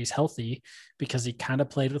he stays healthy because he kind of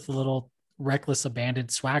played with a little reckless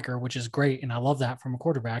abandoned swagger, which is great, and I love that from a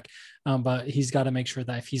quarterback, but he's got to make sure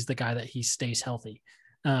that if he's the guy that he stays healthy.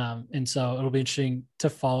 And so it'll be interesting to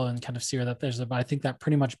follow and kind of see where that there's, but I think that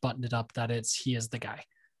pretty much buttoned it up that he is the guy.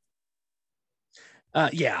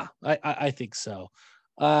 Yeah, I think so.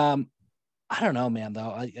 I don't know, man,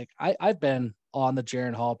 though. I've been on the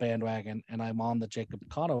Jaron Hall bandwagon and I'm on the Jacob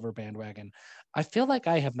Conover bandwagon. I feel like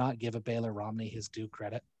I have not given Baylor Romney his due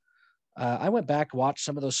credit. I went back, watched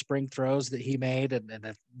some of those spring throws that he made and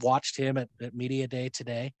I've watched him at media day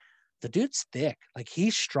today. The dude's thick. Like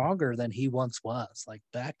he's stronger than he once was. Like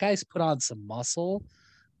that guy's put on some muscle.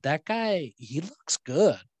 That guy, he looks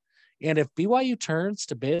good. And if BYU turns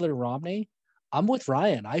to Baylor Romney, I'm with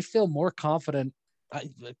Ryan. I feel more confident.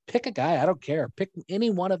 Pick a guy. I don't care. Pick any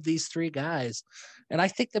one of these three guys. And I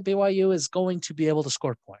think that BYU is going to be able to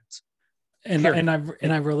score points. I'm not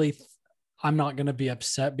going to be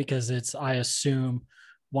upset because I assume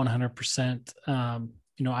 100%,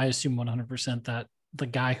 I assume 100% that the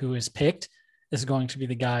guy who is picked is going to be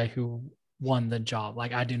the guy who won the job.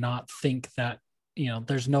 Like, I do not think that,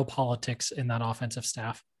 there's no politics in that offensive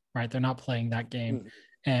staff, right? They're not playing that game.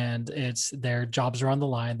 And their jobs are on the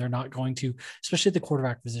line. They're not going to, especially the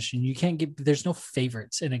quarterback position. You can't there's no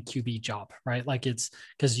favorites in a QB job, right? Like it's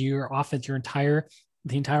because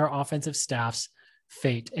the entire offensive staff's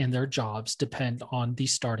fate and their jobs depend on the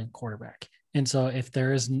starting quarterback. And so if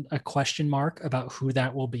there is a question mark about who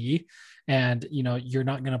that will be, and, you're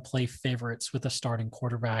not going to play favorites with a starting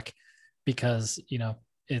quarterback because,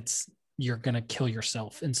 you're going to kill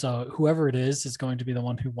yourself. And so whoever it is going to be the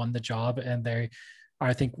one who won the job. And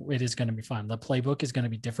I think it is going to be fun. The playbook is going to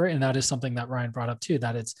be different. And that is something that Ryan brought up too,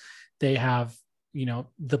 that they have,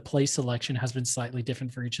 the play selection has been slightly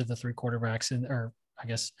different for each of the three quarterbacks, or I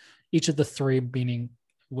guess each of the three, meaning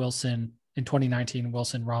Wilson in 2019,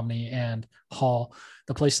 Wilson, Romney, and Hall.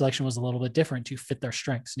 The play selection was a little bit different to fit their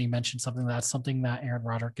strengths. And he mentioned something that Aaron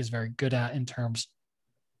Roderick is very good at in terms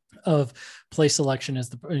of play selection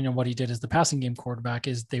is what he did as the passing game quarterback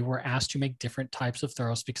is they were asked to make different types of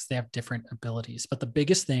throws because they have different abilities. But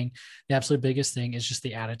the absolute biggest thing is just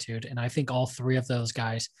the attitude. And I think all three of those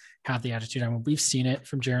guys have the attitude. I mean, we've seen it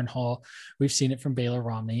from Jaron Hall. We've seen it from Baylor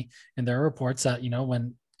Romney. And there are reports that,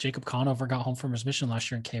 when Jacob Conover got home from his mission last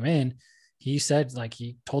year and came in, he said, like,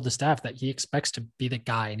 he told the staff that he expects to be the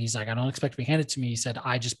guy. And he's like, I don't expect to be handed to me. He said,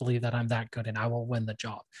 I just believe that I'm that good and I will win the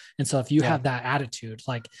job. And so if you have that attitude,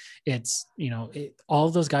 like it's, all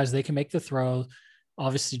of those guys, they can make the throw.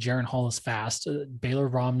 Obviously, Jaron Hall is fast. Baylor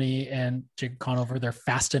Romney and Jacob Conover, they're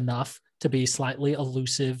fast enough to be slightly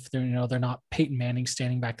elusive. They're not Peyton Manning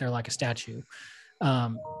standing back there like a statue.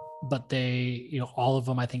 But they, all of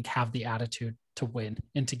them, I think, have the attitude to win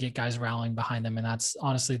and to get guys rallying behind them. And that's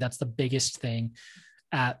the biggest thing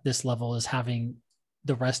at this level, is having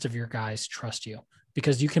the rest of your guys trust you,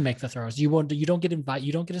 because you can make the throws. You don't get invited.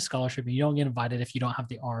 You don't get a scholarship. You don't get invited if you don't have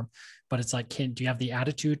the arm. But it's like, do you have the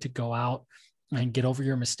attitude to go out and get over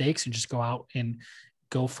your mistakes and just go out and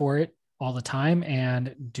go for it all the time?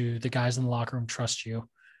 And do the guys in the locker room trust you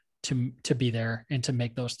to be there and to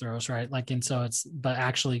make those throws, right? Like, and so but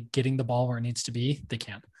actually getting the ball where it needs to be, they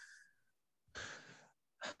can.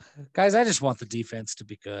 Guys, I just want the defense to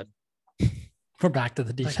be good. We're back to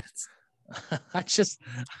the defense. I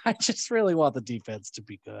just really want the defense to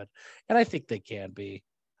be good. And I think they can be.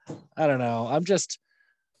 I don't know. I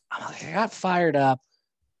got fired up,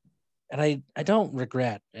 and I don't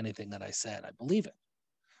regret anything that I said. I believe it.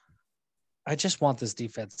 I just want this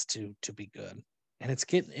defense to be good. And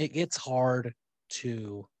it gets hard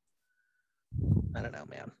to, I don't know,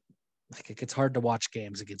 man. Like, it gets hard to watch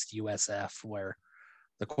games against USF where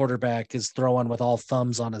the quarterback is throwing with all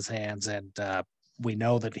thumbs on his hands, and we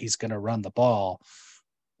know that he's going to run the ball,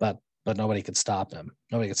 but nobody can stop him.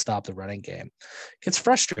 Nobody can stop the running game. It's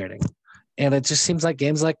frustrating. And it just seems like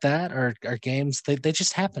games like that are games, they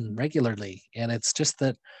just happen regularly. And it's just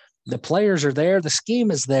that the players are there, the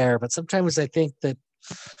scheme is there, but sometimes I think that,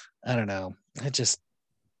 I don't know, it's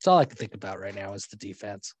all I can think about right now is the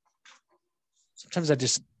defense. Sometimes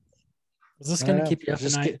is this going to keep you up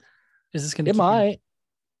tonight? Is this going to? It might.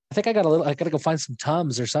 I think I got to go find some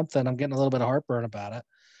Tums or something. I'm getting a little bit of heartburn about it.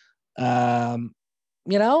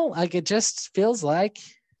 Like, it just feels like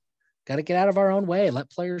got to get out of our own way.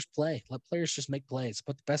 Let players play. Let players just make plays.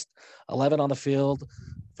 Put the best 11 on the field.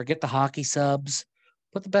 Forget the hockey subs.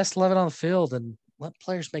 Put the best 11 on the field and let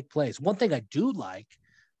players make plays. One thing I do like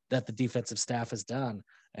that the defensive staff has done,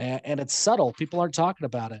 and it's subtle, people aren't talking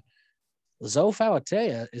about it. Zoe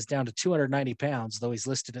Fauatea is down to 290 pounds, though he's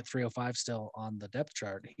listed at 305 still on the depth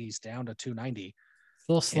chart. He's down to 290.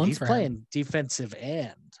 A little slim, and he's playing defensive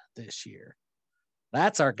end this year.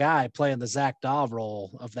 That's our guy playing the Zach Daw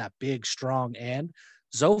role of that big, strong end.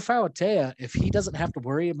 Zoe Fauatea, if he doesn't have to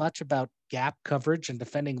worry much about gap coverage and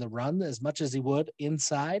defending the run as much as he would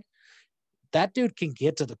inside, that dude can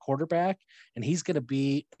get to the quarterback, and he's going to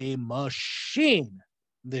be a machine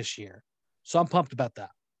this year. So I'm pumped about that.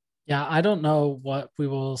 Yeah, I don't know what we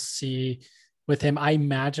will see with him. I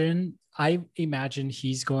imagine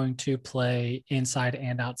he's going to play inside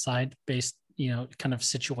and outside based, kind of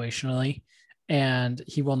situationally. And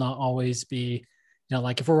he will not always be,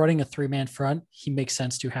 like if we're running a 3-man front, he makes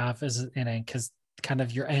sense to have as an end, because kind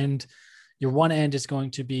of your one end is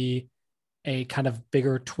going to be a kind of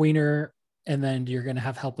bigger tweener, and then you're going to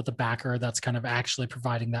have help with the backer that's kind of actually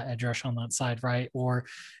providing that edge rush on that side, right? Or,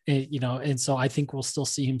 and so I think we'll still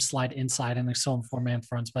see him slide inside in some 4-man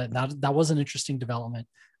fronts, but that was an interesting development.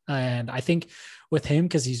 And I think with him,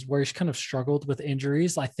 because he's kind of struggled with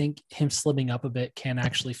injuries, I think him slimming up a bit can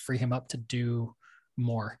actually free him up to do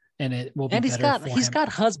more, and it will be. And he's him. Got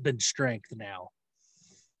husband strength now.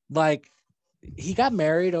 Like, he got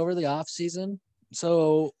married over the off season,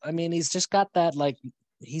 so I mean, he's just got that, like,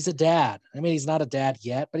 he's a dad. I mean, he's not a dad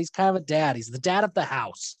yet, but he's kind of a dad. He's the dad of the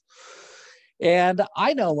house. And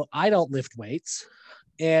I know I don't lift weights,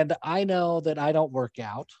 and I know that I don't work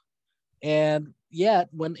out. And yet,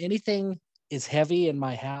 when anything is heavy in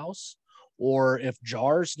my house, or if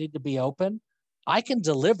jars need to be open, I can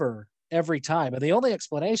deliver every time. And the only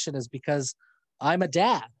explanation is because I'm a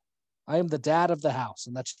dad. I am the dad of the house,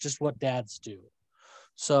 and that's just what dads do.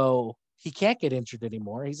 So he can't get injured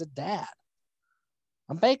anymore. He's a dad.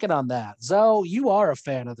 I'm banking on that. Zoe, you are a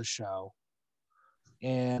fan of the show.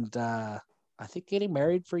 And I think getting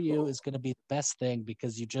married for you is going to be the best thing,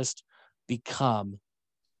 because you just become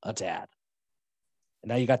a dad. And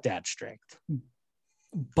now you got dad strength.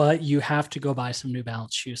 But you have to go buy some New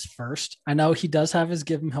Balance shoes first. I know he does have his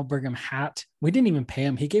Give Him Hell Brigham hat. We didn't even pay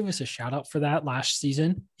him. He gave us a shout out for that last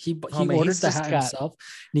season. He ordered the hat himself,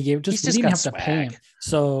 and we didn't have to pay him.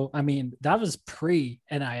 So, I mean, that was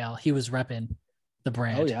pre-NIL. He was repping the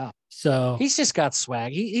brand. Oh, yeah. So he's just got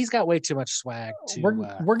swag. He's got way too much swag. We're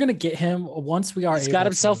going to get him once we are. He's got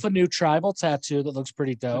himself a new tribal tattoo that looks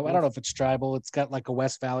pretty dope. I don't know if it's tribal. It's got like a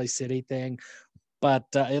West Valley City thing, but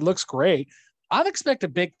it looks great.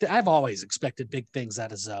 I've always expected big things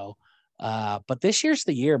out of Zoe. But this year's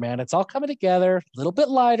the year, man. It's all coming together, a little bit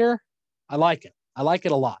lighter. I like it. I like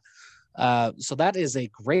it a lot. So that is a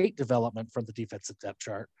great development from the defensive depth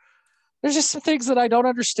chart. There's just some things that I don't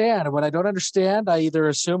understand. And when I don't understand, I either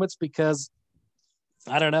assume it's because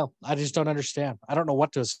I don't know. I just don't understand. I don't know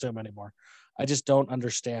what to assume anymore. I just don't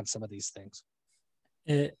understand some of these things.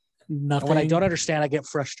 And when I don't understand, I get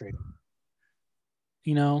frustrated.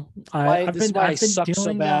 You know, I've been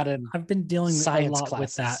dealing a lot classes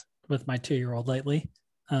with that with my 2-year-old lately.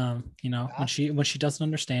 You know, when she doesn't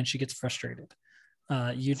understand, she gets frustrated.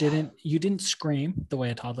 You didn't scream the way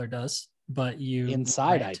a toddler does, but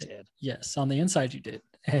inside I did. Yes, on the inside you did,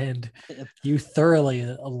 and you thoroughly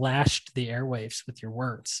lashed the airwaves with your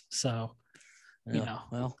words. So, you know,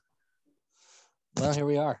 well, here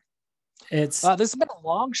we are. It's this has been a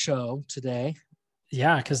long show today.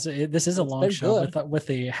 Yeah, because this is a long show with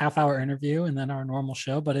a half-hour interview and then our normal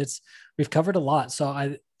show, but we've covered a lot. So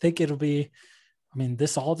I think it'll be, I mean,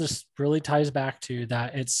 this all just really ties back to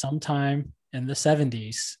that it's sometime in the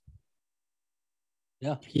 70s.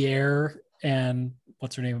 Yeah. Pierre and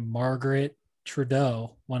what's her name? Margaret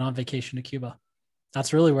Trudeau went on vacation to Cuba.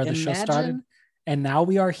 That's really where the show started. And now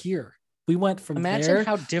we are here. We went from Imagine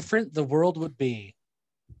how different the world would be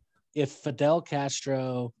if Fidel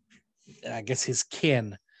Castro, I guess his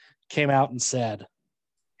kin, came out and said,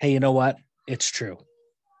 hey, you know what? It's true.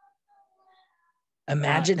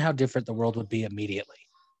 Imagine how different the world would be immediately.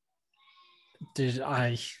 Dude,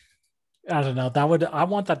 I don't know. I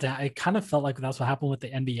want that to, it kind of felt like that's what happened with the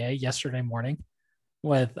NBA yesterday morning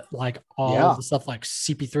with like all the stuff like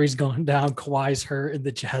CP3's going down, Kawhi's hurt, and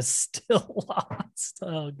the Jazz still lost.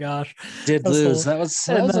 Oh gosh. Did lose. That was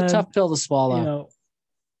a tough pill to swallow. You know,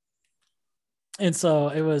 and so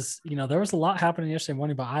it was, you know, there was a lot happening yesterday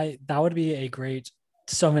morning, but that would be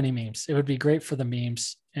so many memes. It would be great for the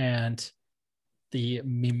memes and the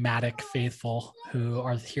mematic faithful who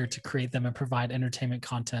are here to create them and provide entertainment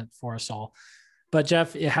content for us all. But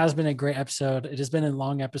Jeff, it has been a great episode. It has been a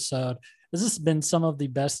long episode. This has been some of the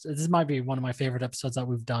best. This might be one of my favorite episodes that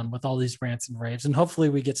we've done with all these rants and raves, and hopefully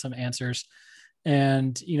we get some answers.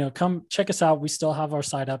 And, you know, come check us out. We still have our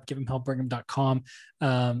site up, givehimhellbrigham.com,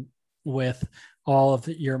 with all of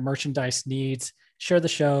your merchandise needs. Share the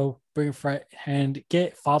show, bring a friend, and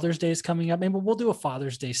get Father's Day is coming up. Maybe we'll do a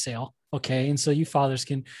Father's Day sale. Okay. And so you fathers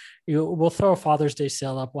we'll throw a Father's Day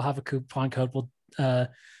sale up. We'll have a coupon code. The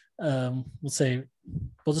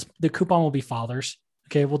coupon will be fathers.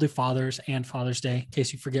 Okay. We'll do fathers and Father's Day in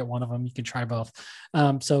case you forget one of them. You can try both.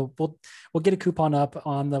 So we'll get a coupon up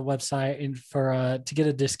on the website and to get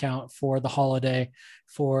a discount for the holiday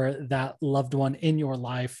for that loved one in your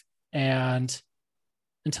life. And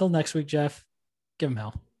until next week, Jeff, give him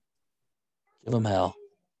hell. Give him hell.